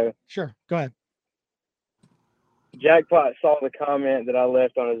thing though. Sure, go ahead. Jackpot saw the comment that I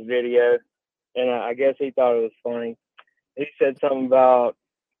left on his video, and I guess he thought it was funny. He said something about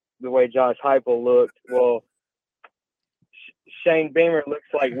the way Josh Heupel looked. Well, Shane Beamer looks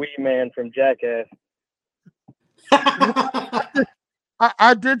like Wee Man from Jackass.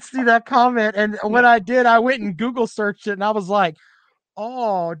 I did see that comment, and when I did, I went and Google searched it, and I was like,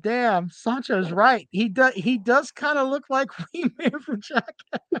 "Oh, damn, Sancho's right. He does kind of look like Wee Man from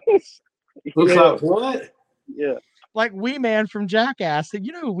Jackass." Looks like what? Yeah, like Wee Man from Jackass.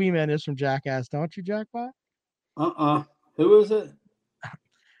 You know who Wee Man is from Jackass, don't you, Jackpot? Who is it?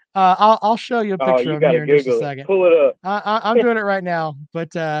 I'll show you a picture of him here in just a second. Pull it up. I'm doing it right now,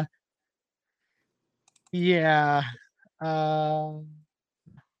 but yeah.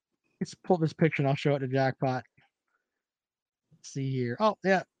 Let's pull this picture and I'll show it to Jackpot. Let's see here. Oh,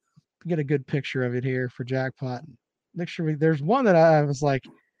 yeah. get a good picture of it here for Jackpot. Make sure there's one that I was like,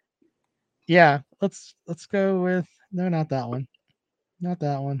 yeah, let's go with, no, not that one. Not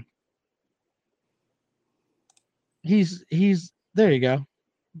that one. He's there you go.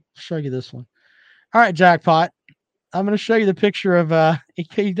 Show you this one. All right, Jackpot. I'm going to show you the picture of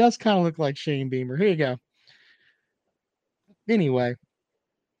he does kind of look like Shane Beamer. Here you go. Anyway,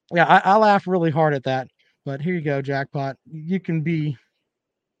 yeah, I laugh really hard at that, but here you go, Jackpot. You can be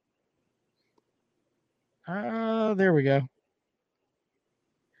there we go.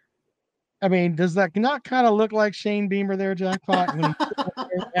 I mean, does that not kind of look like Shane Beamer there, Jackpot?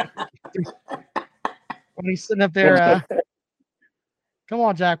 When he's sitting up there, come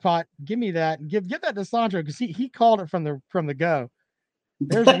on, Jackpot, give me that. Give that to Sandro because he called it from the go.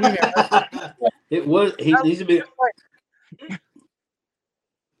 There's Wiener. It was he needs to be.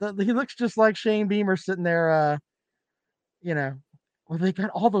 He looks just like Shane Beamer sitting there. Well, they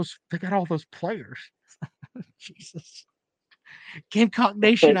got all those players. Jesus. Gamecock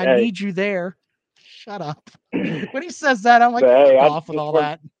Nation, I need you there. Shut up. When he says that, I'm like, hey, off with all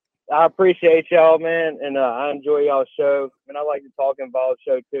that. I appreciate y'all, man, and I enjoy y'all's show. And I like the Talking Ball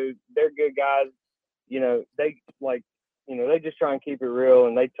show too. They're good guys. They they just try and keep it real,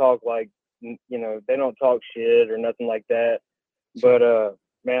 and they talk like, they don't talk shit or nothing like that. But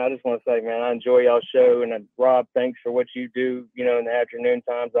man, I just want to say, man, I enjoy y'all's show, and Rob, thanks for what you do. In the afternoon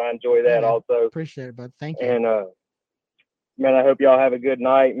times, I enjoy that also. Appreciate it, bud. Thank you. And man, I hope y'all have a good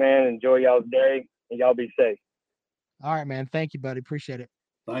night, man. Enjoy y'all's day, and y'all be safe. All right, man. Thank you, buddy. Appreciate it.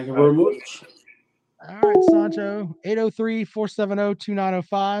 Thank you very much. All right, Sancho.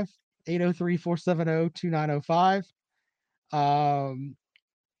 803-470-2905. 803-470-2905.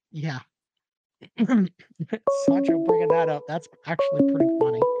 Yeah. Sancho bringing that up. That's actually pretty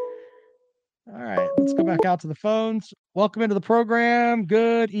funny. All right, let's go back out to the phones. Welcome into the program.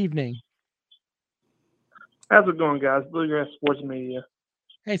 Good evening. How's it going, guys? Bluegrass Sports Media.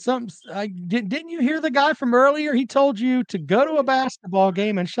 Hey, didn't you hear the guy from earlier? He told you to go to a basketball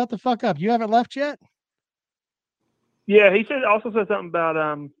game and shut the fuck up. You haven't left yet? Yeah, he also said something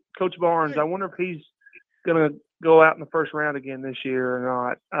about Coach Barnes. I wonder if he's gonna go out in the first round again this year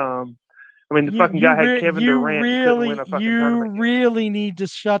or not. The fucking guy had Kevin Durant. You really need to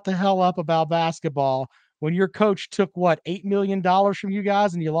shut the hell up about basketball when your coach took $8 million from you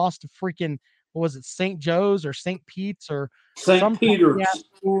guys and you lost to freaking, what was it, St. Joe's or St. Pete's or St. Peter's?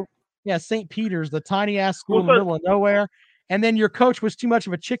 Yeah, St. Peter's, the tiny ass school in the middle of nowhere. And then your coach was too much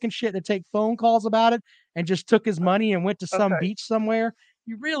of a chicken shit to take phone calls about it and just took his money and went to some beach somewhere.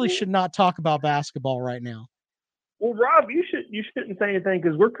 You really should not talk about basketball right now. Well, Rob, you shouldn't say anything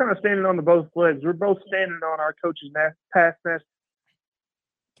because we're kind of standing on the both legs. We're both standing on our coach's past.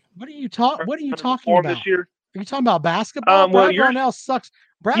 What are you talking about? This year? Are you talking about basketball? Brad Brownell sucks.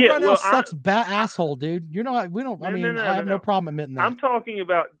 Brownell sucks, asshole, dude. I have no problem admitting that. I'm talking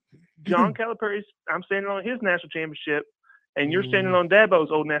about John Calipari's. I'm standing on his national championship, and you're standing on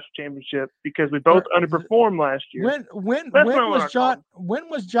Dabo's old national championship because we both underperformed last year. When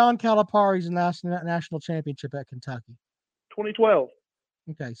was John Calipari's national championship at Kentucky? 2012.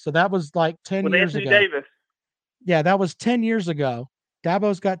 Okay, so that was like 10 with years Anthony ago. Davis. Yeah, that was 10 years ago.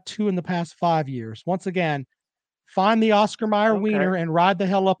 Dabo's got 2 in the past 5 years. Once again, find the Oscar Mayer wiener and ride the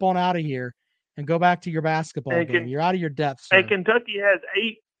hell up on out of here and go back to your basketball game. You're out of your depth, sir. And Kentucky has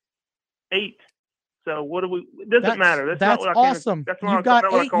eight. So what do we? It doesn't matter. That's awesome. You've got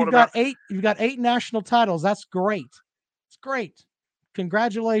 8 national titles. That's great. It's great.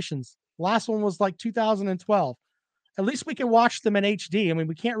 Congratulations. Last one was like 2012. At least we can watch them in HD. I mean,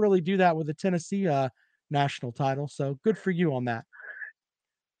 we can't really do that with the Tennessee national title. So good for you on that.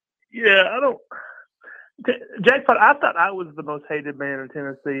 Yeah, I don't. Jackpot, I thought I was the most hated man in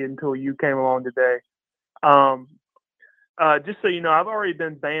Tennessee until you came along today. Just so you know, I've already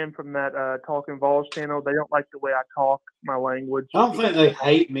been banned from that Talking Vols channel. They don't like the way I talk, my language. I don't think they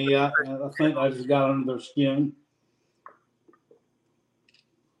hate me. I think I just got under their skin.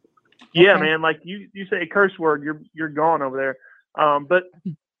 Yeah, man. Like you say a curse word, you're gone over there. But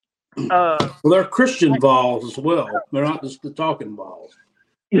well, they're Christian Vols as well. They're not just the Talking Vols.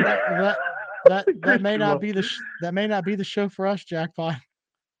 That may not be the show for us, Jackpot.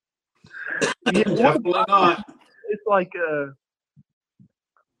 Yeah, definitely not. It's like the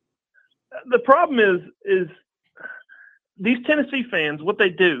problem is these Tennessee fans. What they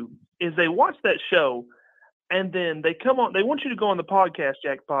do is they watch that show, and then they come on. They want you to go on the podcast,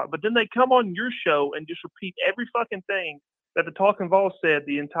 Jackpot, but then they come on your show and just repeat every fucking thing that the Talking Vols said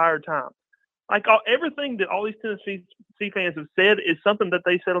the entire time. Like everything that all these Tennessee fans have said is something that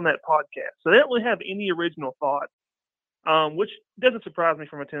they said on that podcast. So they don't really have any original thought. which doesn't surprise me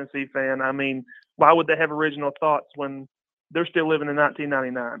from a Tennessee fan. I mean, why would they have original thoughts when they're still living in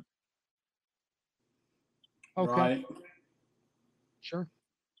 1999? Okay, Right. sure.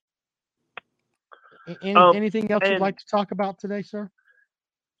 Um, Anything else you'd and like to talk about today, sir?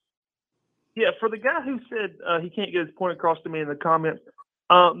 yeah, for the guy who said he can't get his point across to me in the comments,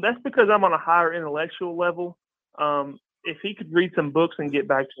 that's because I'm on a higher intellectual level. If he could read some books and get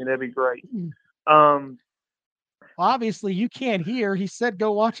back to me, that'd be great. Well, obviously, you can't hear. He said,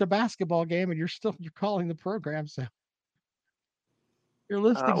 "Go watch a basketball game," and you're calling the program. So your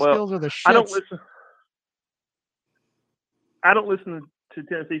listening well, skills are the I don't shits. listen. I don't listen to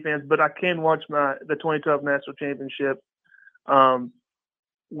Tennessee fans, but I can watch the 2012 national championship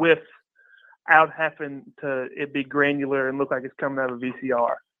without having to it be granular and look like it's coming out of a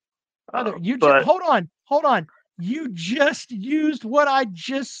VCR. Brother, But hold on. You just used what I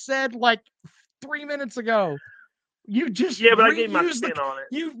just said like 3 minutes ago. You just yeah, but I gave my reused spin on it.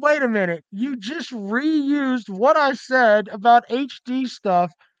 you wait a minute. You just reused what I said about HD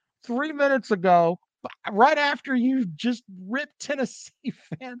stuff 3 minutes ago, right after you just ripped Tennessee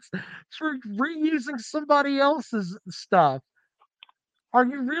fans for reusing somebody else's stuff. Are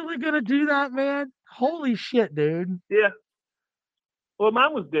you really gonna do that, man? Holy shit, dude. Yeah. Well,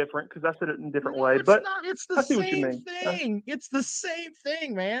 mine was different because I said it in a different No, way, it's but not. It's the I see what you same mean. thing. It's the same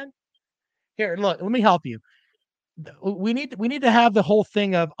thing, man. Here, look, let me help you. We need to have the whole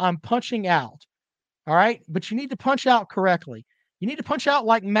thing of I'm punching out. All right, but you need to punch out correctly. You need to punch out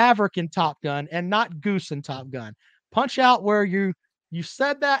like Maverick in Top Gun and not Goose in Top Gun. Punch out where you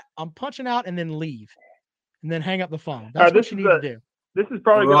said that I'm punching out and then leave, and then hang up the phone. That's what you need to do. This is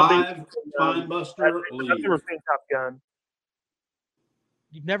probably going to Arrive, be Spine Buster, I've leave. never seen Top Gun.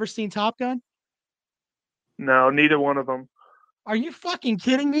 You've never seen Top Gun? No, neither one of them. Are you fucking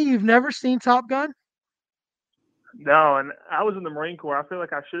kidding me? You've never seen Top Gun? No, and I was in the Marine Corps. I feel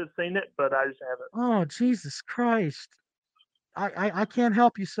like I should have seen it, but I just haven't. Oh, Jesus Christ. I can't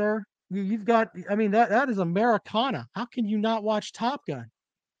help you, sir. You've got, I mean, that is Americana. How can you not watch Top Gun?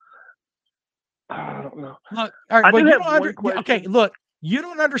 I don't know. Look, all right, I well, do you have don't one question. okay, look, you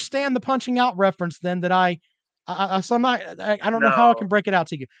don't understand the punching out reference then that so I'm not, I don't know how I can break it out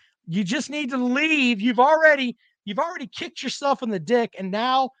to you. You just need to leave. You've already kicked yourself in the dick, and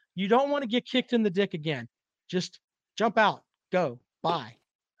now you don't want to get kicked in the dick again. Just jump out. Go. Bye.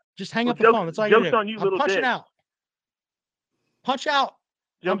 Just hang up the phone. That's all you do. Joke's on you, I'm little punching dick. out. Punch out.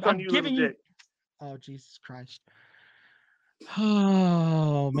 Joke's on you, giving little you. dick. Oh, Jesus Christ.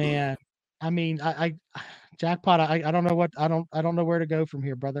 Oh man. I mean, I jackpot. I don't know what I don't know where to go from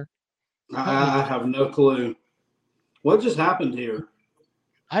here, brother. I have no clue. What just happened here?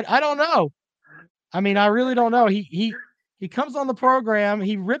 I don't know. I mean, I really don't know. He comes on the program,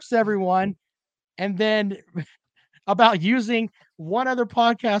 he rips everyone, and then about using one other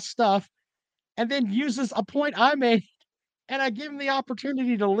podcast stuff, and then uses a point I made, and I give him the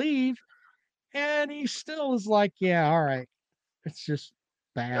opportunity to leave, and he still is like, yeah, all right. It's just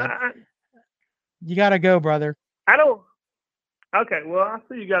bad. You gotta go, brother. I don't. Okay, well, I'll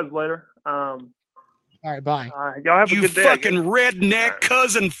see you guys later. All right, bye. Y'all have a You good day. fucking redneck,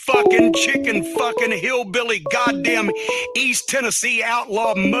 cousin fucking, chicken fucking, hillbilly, goddamn East Tennessee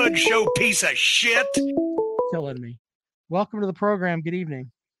outlaw mud show piece of shit. Killing me. Welcome to the program. Good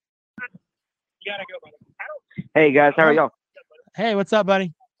evening. You gotta go, brother. Hey guys, how are y'all? Hey, what's up,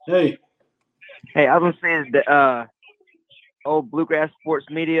 buddy? Hey, Hey, I was gonna say that old Bluegrass Sports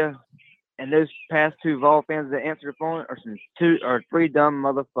Media and those past two Vol fans that answered the phone are some 2 or 3 dumb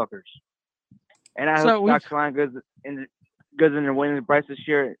motherfuckers. And I hope South Carolina goes in the winning price this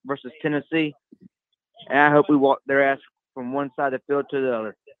year versus Tennessee. And I hope we walk their ass from one side of the field to the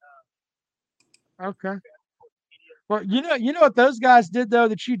other. Okay. Well, you know what those guys did though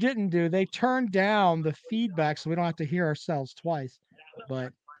that you didn't do? They turned down the feedback so we don't have to hear ourselves twice.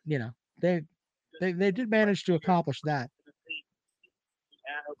 But you know, they did manage to accomplish that.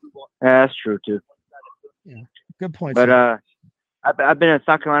 Yeah, that's true too. Yeah, good point. But sir. I've been a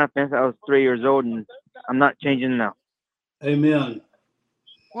South Carolina fan since I was 3 years old, and I'm not changing now. amen.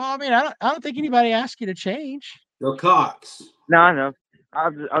 Well, I mean, I don't think anybody asked you to change. Go Cox. No, I know. I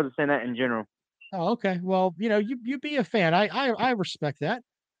was just saying that in general. Oh, okay. Well, you know, you be a fan. I respect that.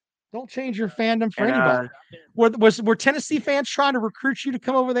 Don't change your fandom for And, anybody. Were Tennessee fans trying to recruit you to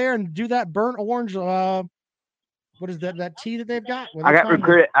come over there and do that burnt orange? What is that tea that they've got? I got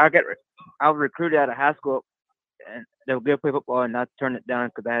recruited. I was recruited out of high school, and they were good to play football, and I turned it down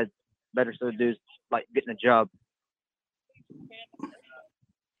because I had better stuff to do, like getting a job.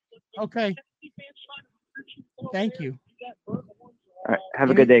 Okay. Thank you. All right. Have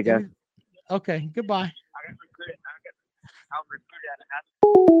a good day, guys. Okay. Goodbye.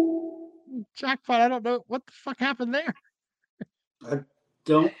 Jackpot, I don't know what the fuck happened there. I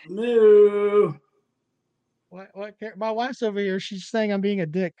don't know. What? My wife's over here. She's saying I'm being a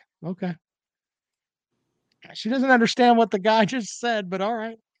dick. Okay. She doesn't understand what the guy just said, but all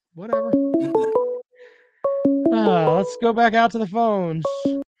right, whatever. Let's go back out to the phones.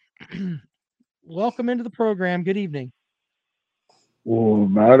 Welcome into the program. Good evening. Well,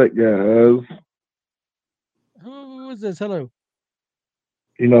 about it, guys. Who is this? Hello.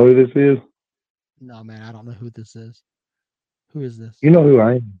 You know who this is? No, man, I don't know who this is. Who is this? You know who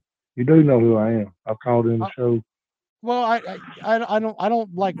I am. You do know who I am. I've called in the show. Well, I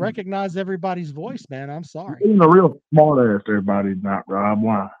don't like recognize everybody's voice, man. I'm sorry. You're being a real smart ass, everybody, not Rob.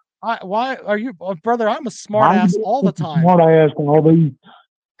 Why? Why are you, brother? I'm a smart ass all the time. Smart ass to all these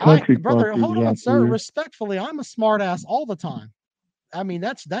country brother, hold on, out sir. there. Respectfully, I'm a smart ass all the time. I mean,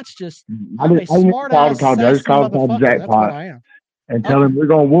 that's just I I'm a didn't smart ass call sassy motherfucker. That's what Jackpot I am. and tell him we're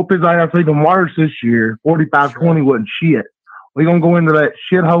gonna whoop his ass even worse this year. 45-20 wasn't shit. We're gonna go into that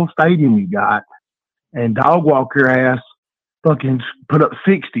shithole stadium you got and dog walk your ass, fucking put up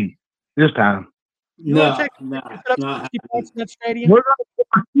 60 this time. No. 60 points in that stadium? We're gonna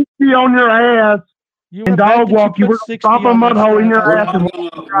put 60 on your ass and dog walk you. We're gonna stop a mud hole in your ass and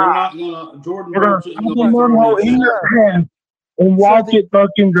Jordan. we're gonna stop a mud hole in your ass and watch it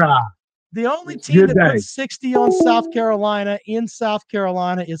fucking dry. The only team that puts 60 on South Carolina in South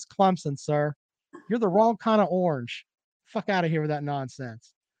Carolina is Clemson, sir. You're the wrong kind of orange. Fuck out of here with that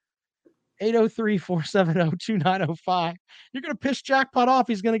nonsense. 803-470-2905. You're going to piss Jackpot off.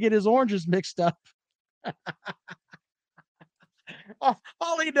 He's going to get his oranges mixed up. All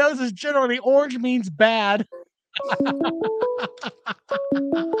he knows is generally orange means bad.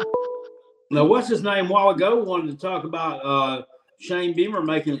 Now, what's his name? A while ago wanted to talk about Shane Beamer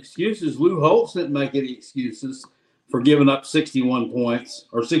making excuses. Lou Holtz didn't make any excuses for giving up 61 points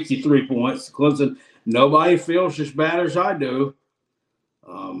or 63 points to Clemson. Nobody feels as bad as I do.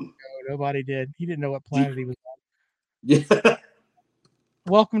 No, nobody did. He didn't know what planet he was on. Yeah.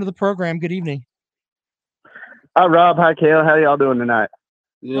 Welcome to the program. Good evening. Hi, Rob. Hi, Kale. How y'all doing tonight?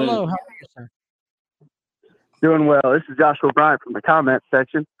 Yeah. Hello. How are you, sir? Doing well. This is Joshua Bryant from the comment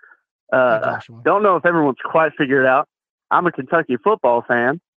section. Don't know if everyone's quite figured out. I'm a Kentucky football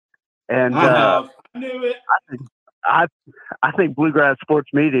fan, and I knew it. I think Bluegrass Sports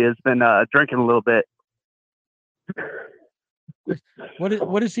Media has been drinking a little bit.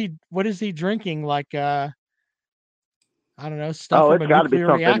 What is he drinking? Like I don't know, stuff from it's a got to be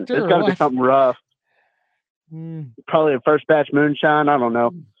nuclear something. reactor. It's got to be something rough. Probably a first batch moonshine. I don't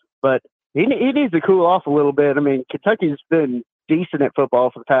know, but he needs to cool off a little bit. I mean, Kentucky's been decent at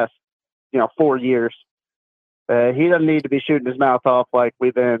football for the past 4 years. He doesn't need to be shooting his mouth off like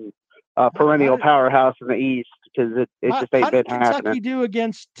we've been a perennial powerhouse in the East, because it just ain't been happening. How did Kentucky do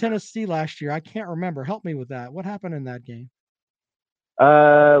against Tennessee last year? I can't remember. Help me with that. What happened in that game?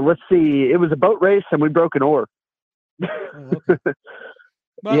 Let's see. It was a boat race and we broke an oar. Oh, okay.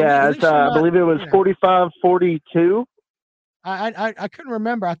 Well, yeah, I believe it was 45-42. I couldn't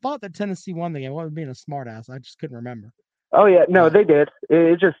remember. I thought that Tennessee won the game. What was being a smart ass? I just couldn't remember. Oh yeah, no, they did.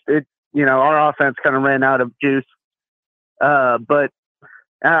 Our offense kind of ran out of juice. But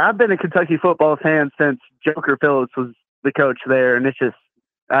I've been a Kentucky football fan since Joker Phillips was the coach there, and it's just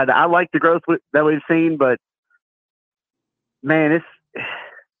I like the growth that we've seen, but man,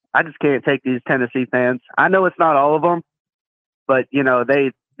 I just can't take these Tennessee fans. I know it's not all of them, but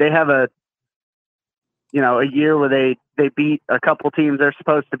they have a year where they beat a couple teams they're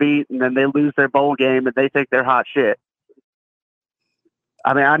supposed to beat, and then they lose their bowl game and they think they're hot shit.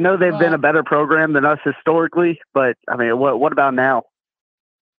 I mean, I know they've been a better program than us historically, but I mean, what about now?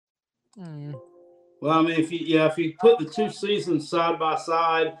 Well, I mean, if you put the two seasons side by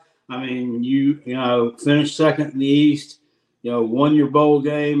side, I mean, you finished second in the East, won your bowl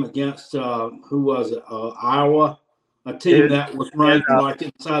game against who was it? Iowa, a team that was ranked like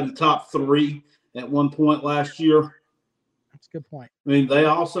inside the top 3 at one point last year. That's a good point. I mean, they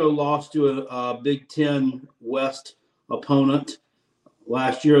also lost to a Big Ten West opponent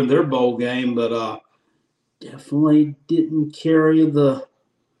last year in their bowl game, but definitely didn't carry the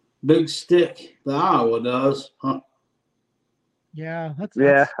big stick that Iowa does, huh? Yeah, that's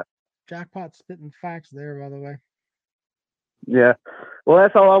Jackpot spitting facts there, by the way. Yeah. Well,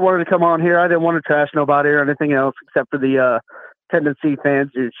 that's all I wanted to come on here. I didn't want to trash nobody or anything else except for the Tennessee fans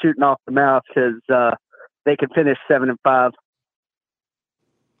who's shooting off the mouth because they can finish 7-5.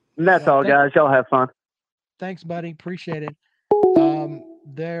 And that's all, guys. Y'all have fun. Thanks, buddy. Appreciate it.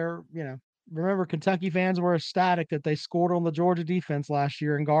 Remember, Kentucky fans were ecstatic that they scored on the Georgia defense last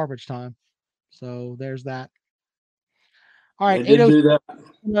year in garbage time. So there's that. All right, They did do that.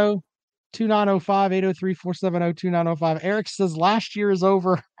 2905 803-470 2905. Eric says last year is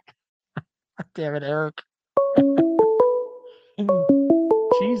over. Damn it, Eric.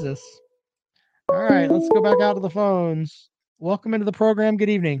 Jesus. All right, let's go back out to the phones. Welcome into the program. Good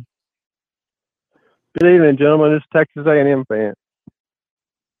evening. Good evening, gentlemen. This is Texas A&M fan.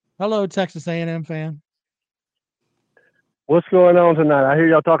 Hello, Texas A&M fan. What's going on tonight? I hear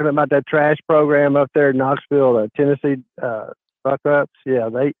y'all talking about that trash program up there in Knoxville, the Tennessee fuck-ups. Yeah,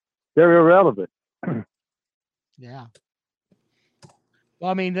 they're irrelevant. Yeah.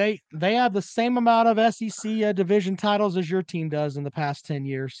 Well, I mean, they have the same amount of SEC division titles as your team does in the past 10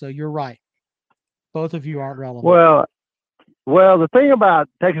 years, so you're right. Both of you aren't relevant. Well, the thing about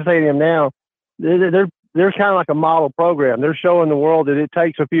Texas A&M now, they're kind of like a model program. They're showing the world that it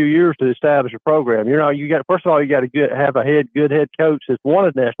takes a few years to establish a program. You know, first of all, you got to have a good head coach that's won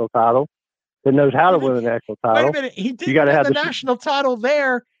a national title, that knows how to win a national title. Wait a minute, he didn't win the national title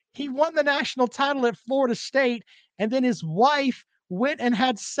there. He won the national title at Florida State, and then his wife went and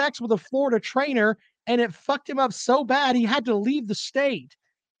had sex with a Florida trainer, and it fucked him up so bad he had to leave the state.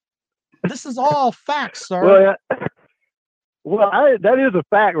 This is all facts, sir. That is a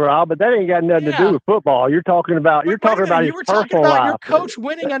fact, Rob, but that ain't got nothing to do with football. You're talking about his personal life. You were talking about your coach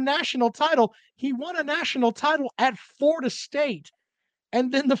winning a national title. He won a national title at Florida State,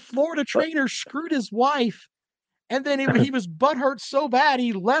 and then the Florida trainer screwed his wife, and then he was butthurt so bad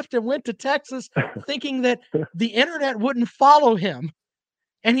he left and went to Texas, thinking that the internet wouldn't follow him,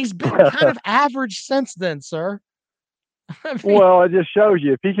 and he's been kind of average since then, sir. I mean, well, it just shows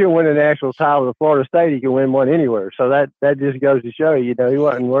you if he can win a national title with Florida State, he can win one anywhere. So that just goes to show you, he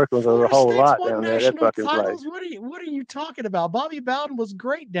wasn't working with a whole lot down there. That fucking place. What are you talking about? Bobby Bowden was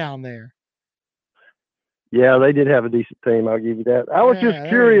great down there. Yeah, they did have a decent team. I'll give you that. I was just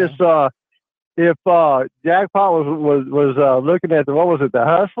curious if Jackpot was looking at the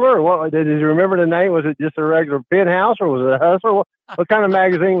Hustler? Or what did you remember the name? Was it just a regular Penthouse or was it a Hustler? What kind of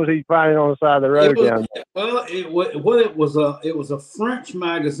magazine was he finding on the side of the road down there? Well, it was a French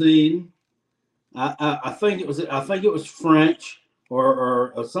magazine. I think it was French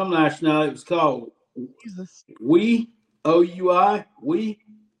or some nationality. It was called Oui, OUI, Oui.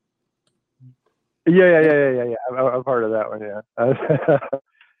 Yeah. I've heard of that one. Yeah.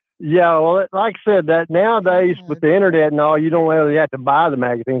 Yeah, well, like I said, that nowadays with the internet and all, you don't really have to buy the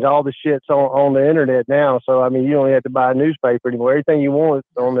magazines. All the shit's on the internet now, so I mean, you don't have to buy a newspaper anymore. Everything you want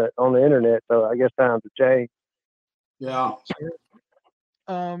is on the internet. So I guess times have changed. Yeah.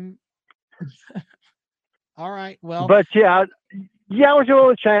 All right. Well. But I was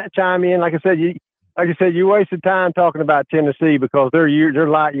going to chime in. Like I said, you wasted time talking about Tennessee because they're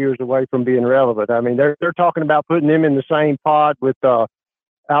light years away from being relevant. I mean, they're talking about putting them in the same pod with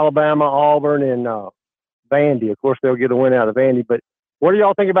Alabama, Auburn, and Vandy. Of course, they'll get a win out of Vandy. But what do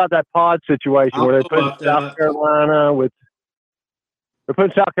y'all think about that pod situation where they're putting South Carolina with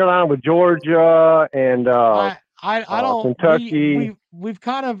Georgia and I don't. Kentucky? We've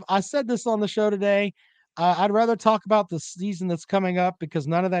kind of. I said this on the show today. I'd rather talk about the season that's coming up because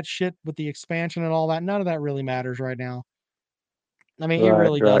none of that shit with the expansion and all that. None of that really matters right now. I mean, it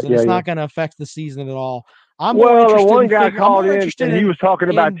really doesn't. It's not going to affect the season at all. The one guy called in and he was talking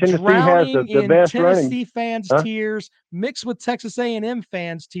about Tennessee has the best Tennessee fans' tears mixed with Texas A&M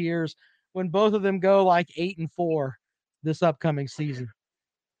fans' tears when both of them go like 8-4 this upcoming season.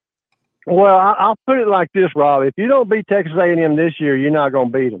 Well, I'll put it like this, Rob. If you don't beat Texas A&M this year, you're not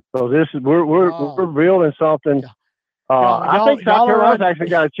going to beat them. So we're building something. I think South Carolina's actually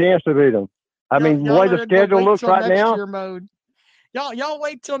got a chance to beat them. I mean, the way the schedule looks right now. Y'all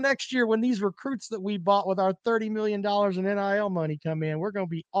wait till next year when these recruits that we bought with our $30 million in NIL money come in. We're going to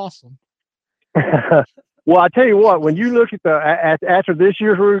be awesome. Well, I tell you what, when you look at after this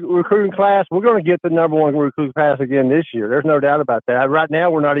year's recruiting class, we're going to get the number one recruiting class again this year. There's no doubt about that. Right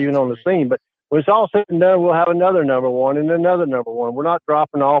now, we're not even on the scene, but when it's all said and done, we'll have another number one and another number one. We're not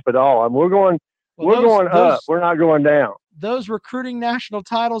dropping off at all. I mean, we're going up. We're not going down. Those recruiting national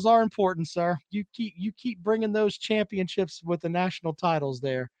titles are important, sir. You keep bringing those championships with the national titles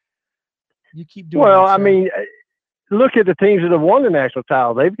there. You keep doing well, that, I mean, look at the teams that have won the national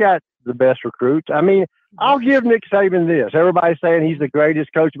title. They've got the best recruits. I mean, I'll give Nick Saban this. Everybody's saying he's the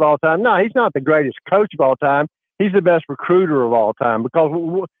greatest coach of all time. No, he's not the greatest coach of all time. He's the best recruiter of all time because,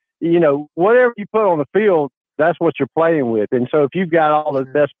 whatever you put on the field, that's what you're playing with. And so if you've got all the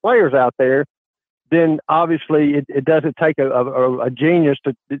best players out there, then obviously it doesn't take a genius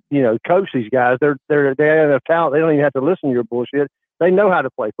to, coach these guys. They have enough talent. They don't even have to listen to your bullshit. They know how to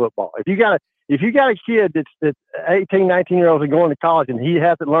play football. If you got a kid that's 18, 19-year-olds and going to college and he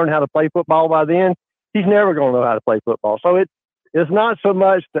hasn't learned how to play football by then, he's never going to know how to play football. So it's not so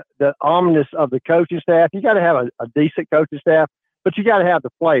much the ominous of the coaching staff. You got to have a decent coaching staff, but you got to have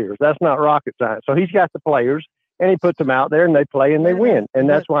the players. That's not rocket science. So he's got the players, and he puts them out there, and they play and they win. And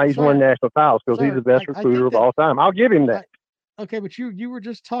that's why he's won national titles, because he's the best recruiter of all time. I'll give him that. Okay, but you were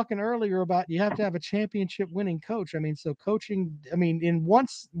just talking earlier about you have to have a championship winning coach. I mean, so coaching, I mean, in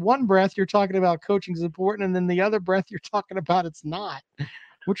one breath you're talking about coaching is important, and then the other breath you're talking about it's not.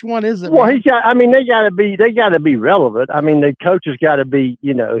 Which one is it? Well, they got to be relevant. I mean, the coach has got to be,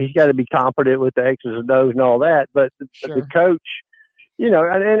 he's got to be competent with the X's and O's and all that. But the coach,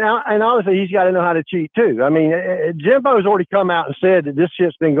 and honestly, he's got to know how to cheat too. I mean, Jimbo's already come out and said that this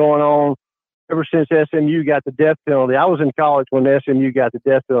shit's been going on ever since SMU got the death penalty. I was in college when SMU got the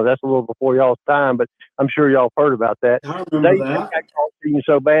death penalty. That's a little before y'all's time, but I'm sure y'all heard about that. I remember that. Got caught cheating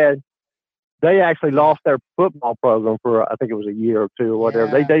so bad, they actually lost their football program for, I think it was a year or two or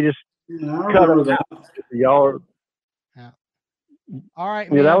whatever. Yeah. They just cut them out. Y'all. Yeah. All right.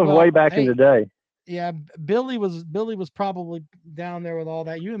 Yeah, that was way back in the day. Yeah, Billy was probably down there with all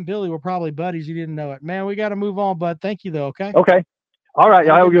that. You and Billy were probably buddies. You didn't know it, man. We got to move on, bud. Thank you, though. Okay. Okay. All right.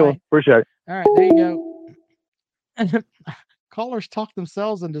 Y'all have a good one. Appreciate it. All right. There you go. Callers talk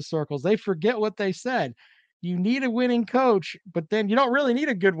themselves into circles. They forget what they said. You need a winning coach, but then you don't really need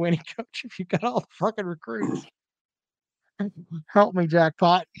a good winning coach if you've got all the fucking recruits. Help me,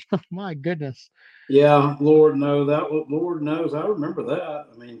 Jackpot. My goodness. Yeah, Lord knows that. Lord knows. I remember that.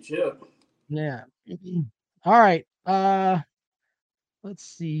 I mean, shit. Yeah. All right. Let's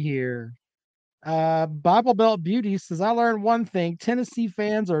see here. Bible Belt Beauty says, I learned one thing. Tennessee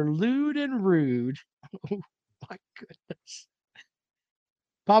fans are lewd and rude. Oh, my goodness.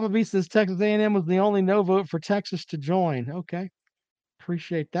 Papa B says Texas A&M was the only no vote for Texas to join. Okay.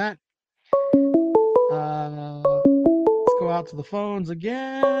 Appreciate that. Let's go out to the phones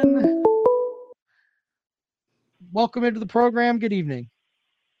again. Welcome into the program. Good evening.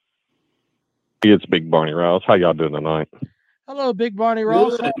 It's Big Barney Ross. How y'all doing tonight? Hello, Big Barney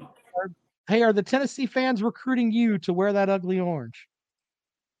Ross. Hey, are the Tennessee fans recruiting you to wear that ugly orange?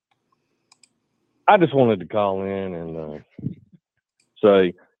 I just wanted to call in and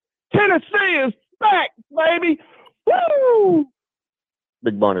say, Tennessee is back, baby! Woo!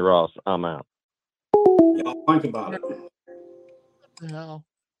 Big Barney Ross, I'm out. Y'all think about it. What the hell?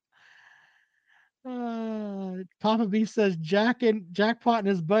 Papa B says Jackpot and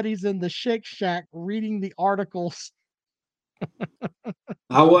his buddies in the Shake Shack reading the articles.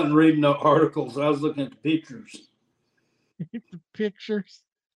 I wasn't reading no articles. I was looking at the pictures. The pictures.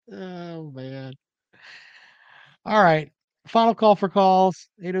 Oh, man. All right. Final call for calls,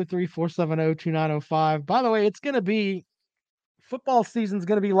 803-470-2905. By the way, it's going to be football season's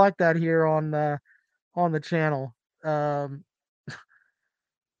going to be like that here on the channel. We're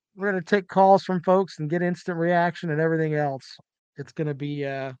going to take calls from folks and get instant reaction and everything else. It's going to be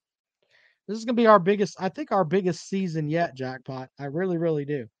this is going to be our biggest season yet, Jackpot. I really, really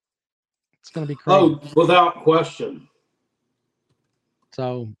do. It's going to be crazy. Oh, without question.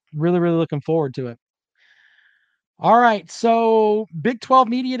 So really, really looking forward to it. All right. So Big 12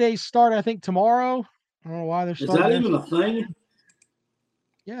 Media Days start, I think, tomorrow. I don't know why they're starting. Is that even a thing?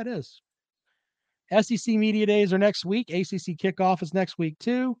 Yeah, it is. SEC Media Days are next week. ACC kickoff is next week,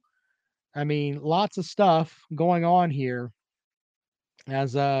 too. I mean, lots of stuff going on here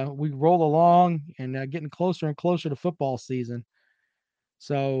as we roll along and getting closer and closer to football season.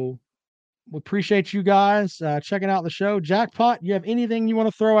 So we appreciate you guys checking out the show. Jackpot, you have anything you want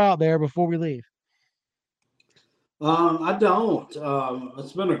to throw out there before we leave? I don't.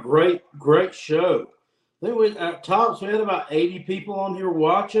 It's been a great show. I think we at tops we had about 80 people on here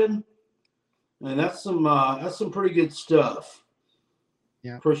watching, and that's some pretty good stuff.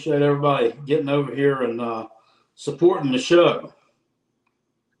 Yeah, appreciate everybody getting over here and supporting the show.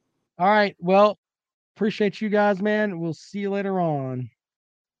 All right, well, appreciate you guys, man. We'll see you later on.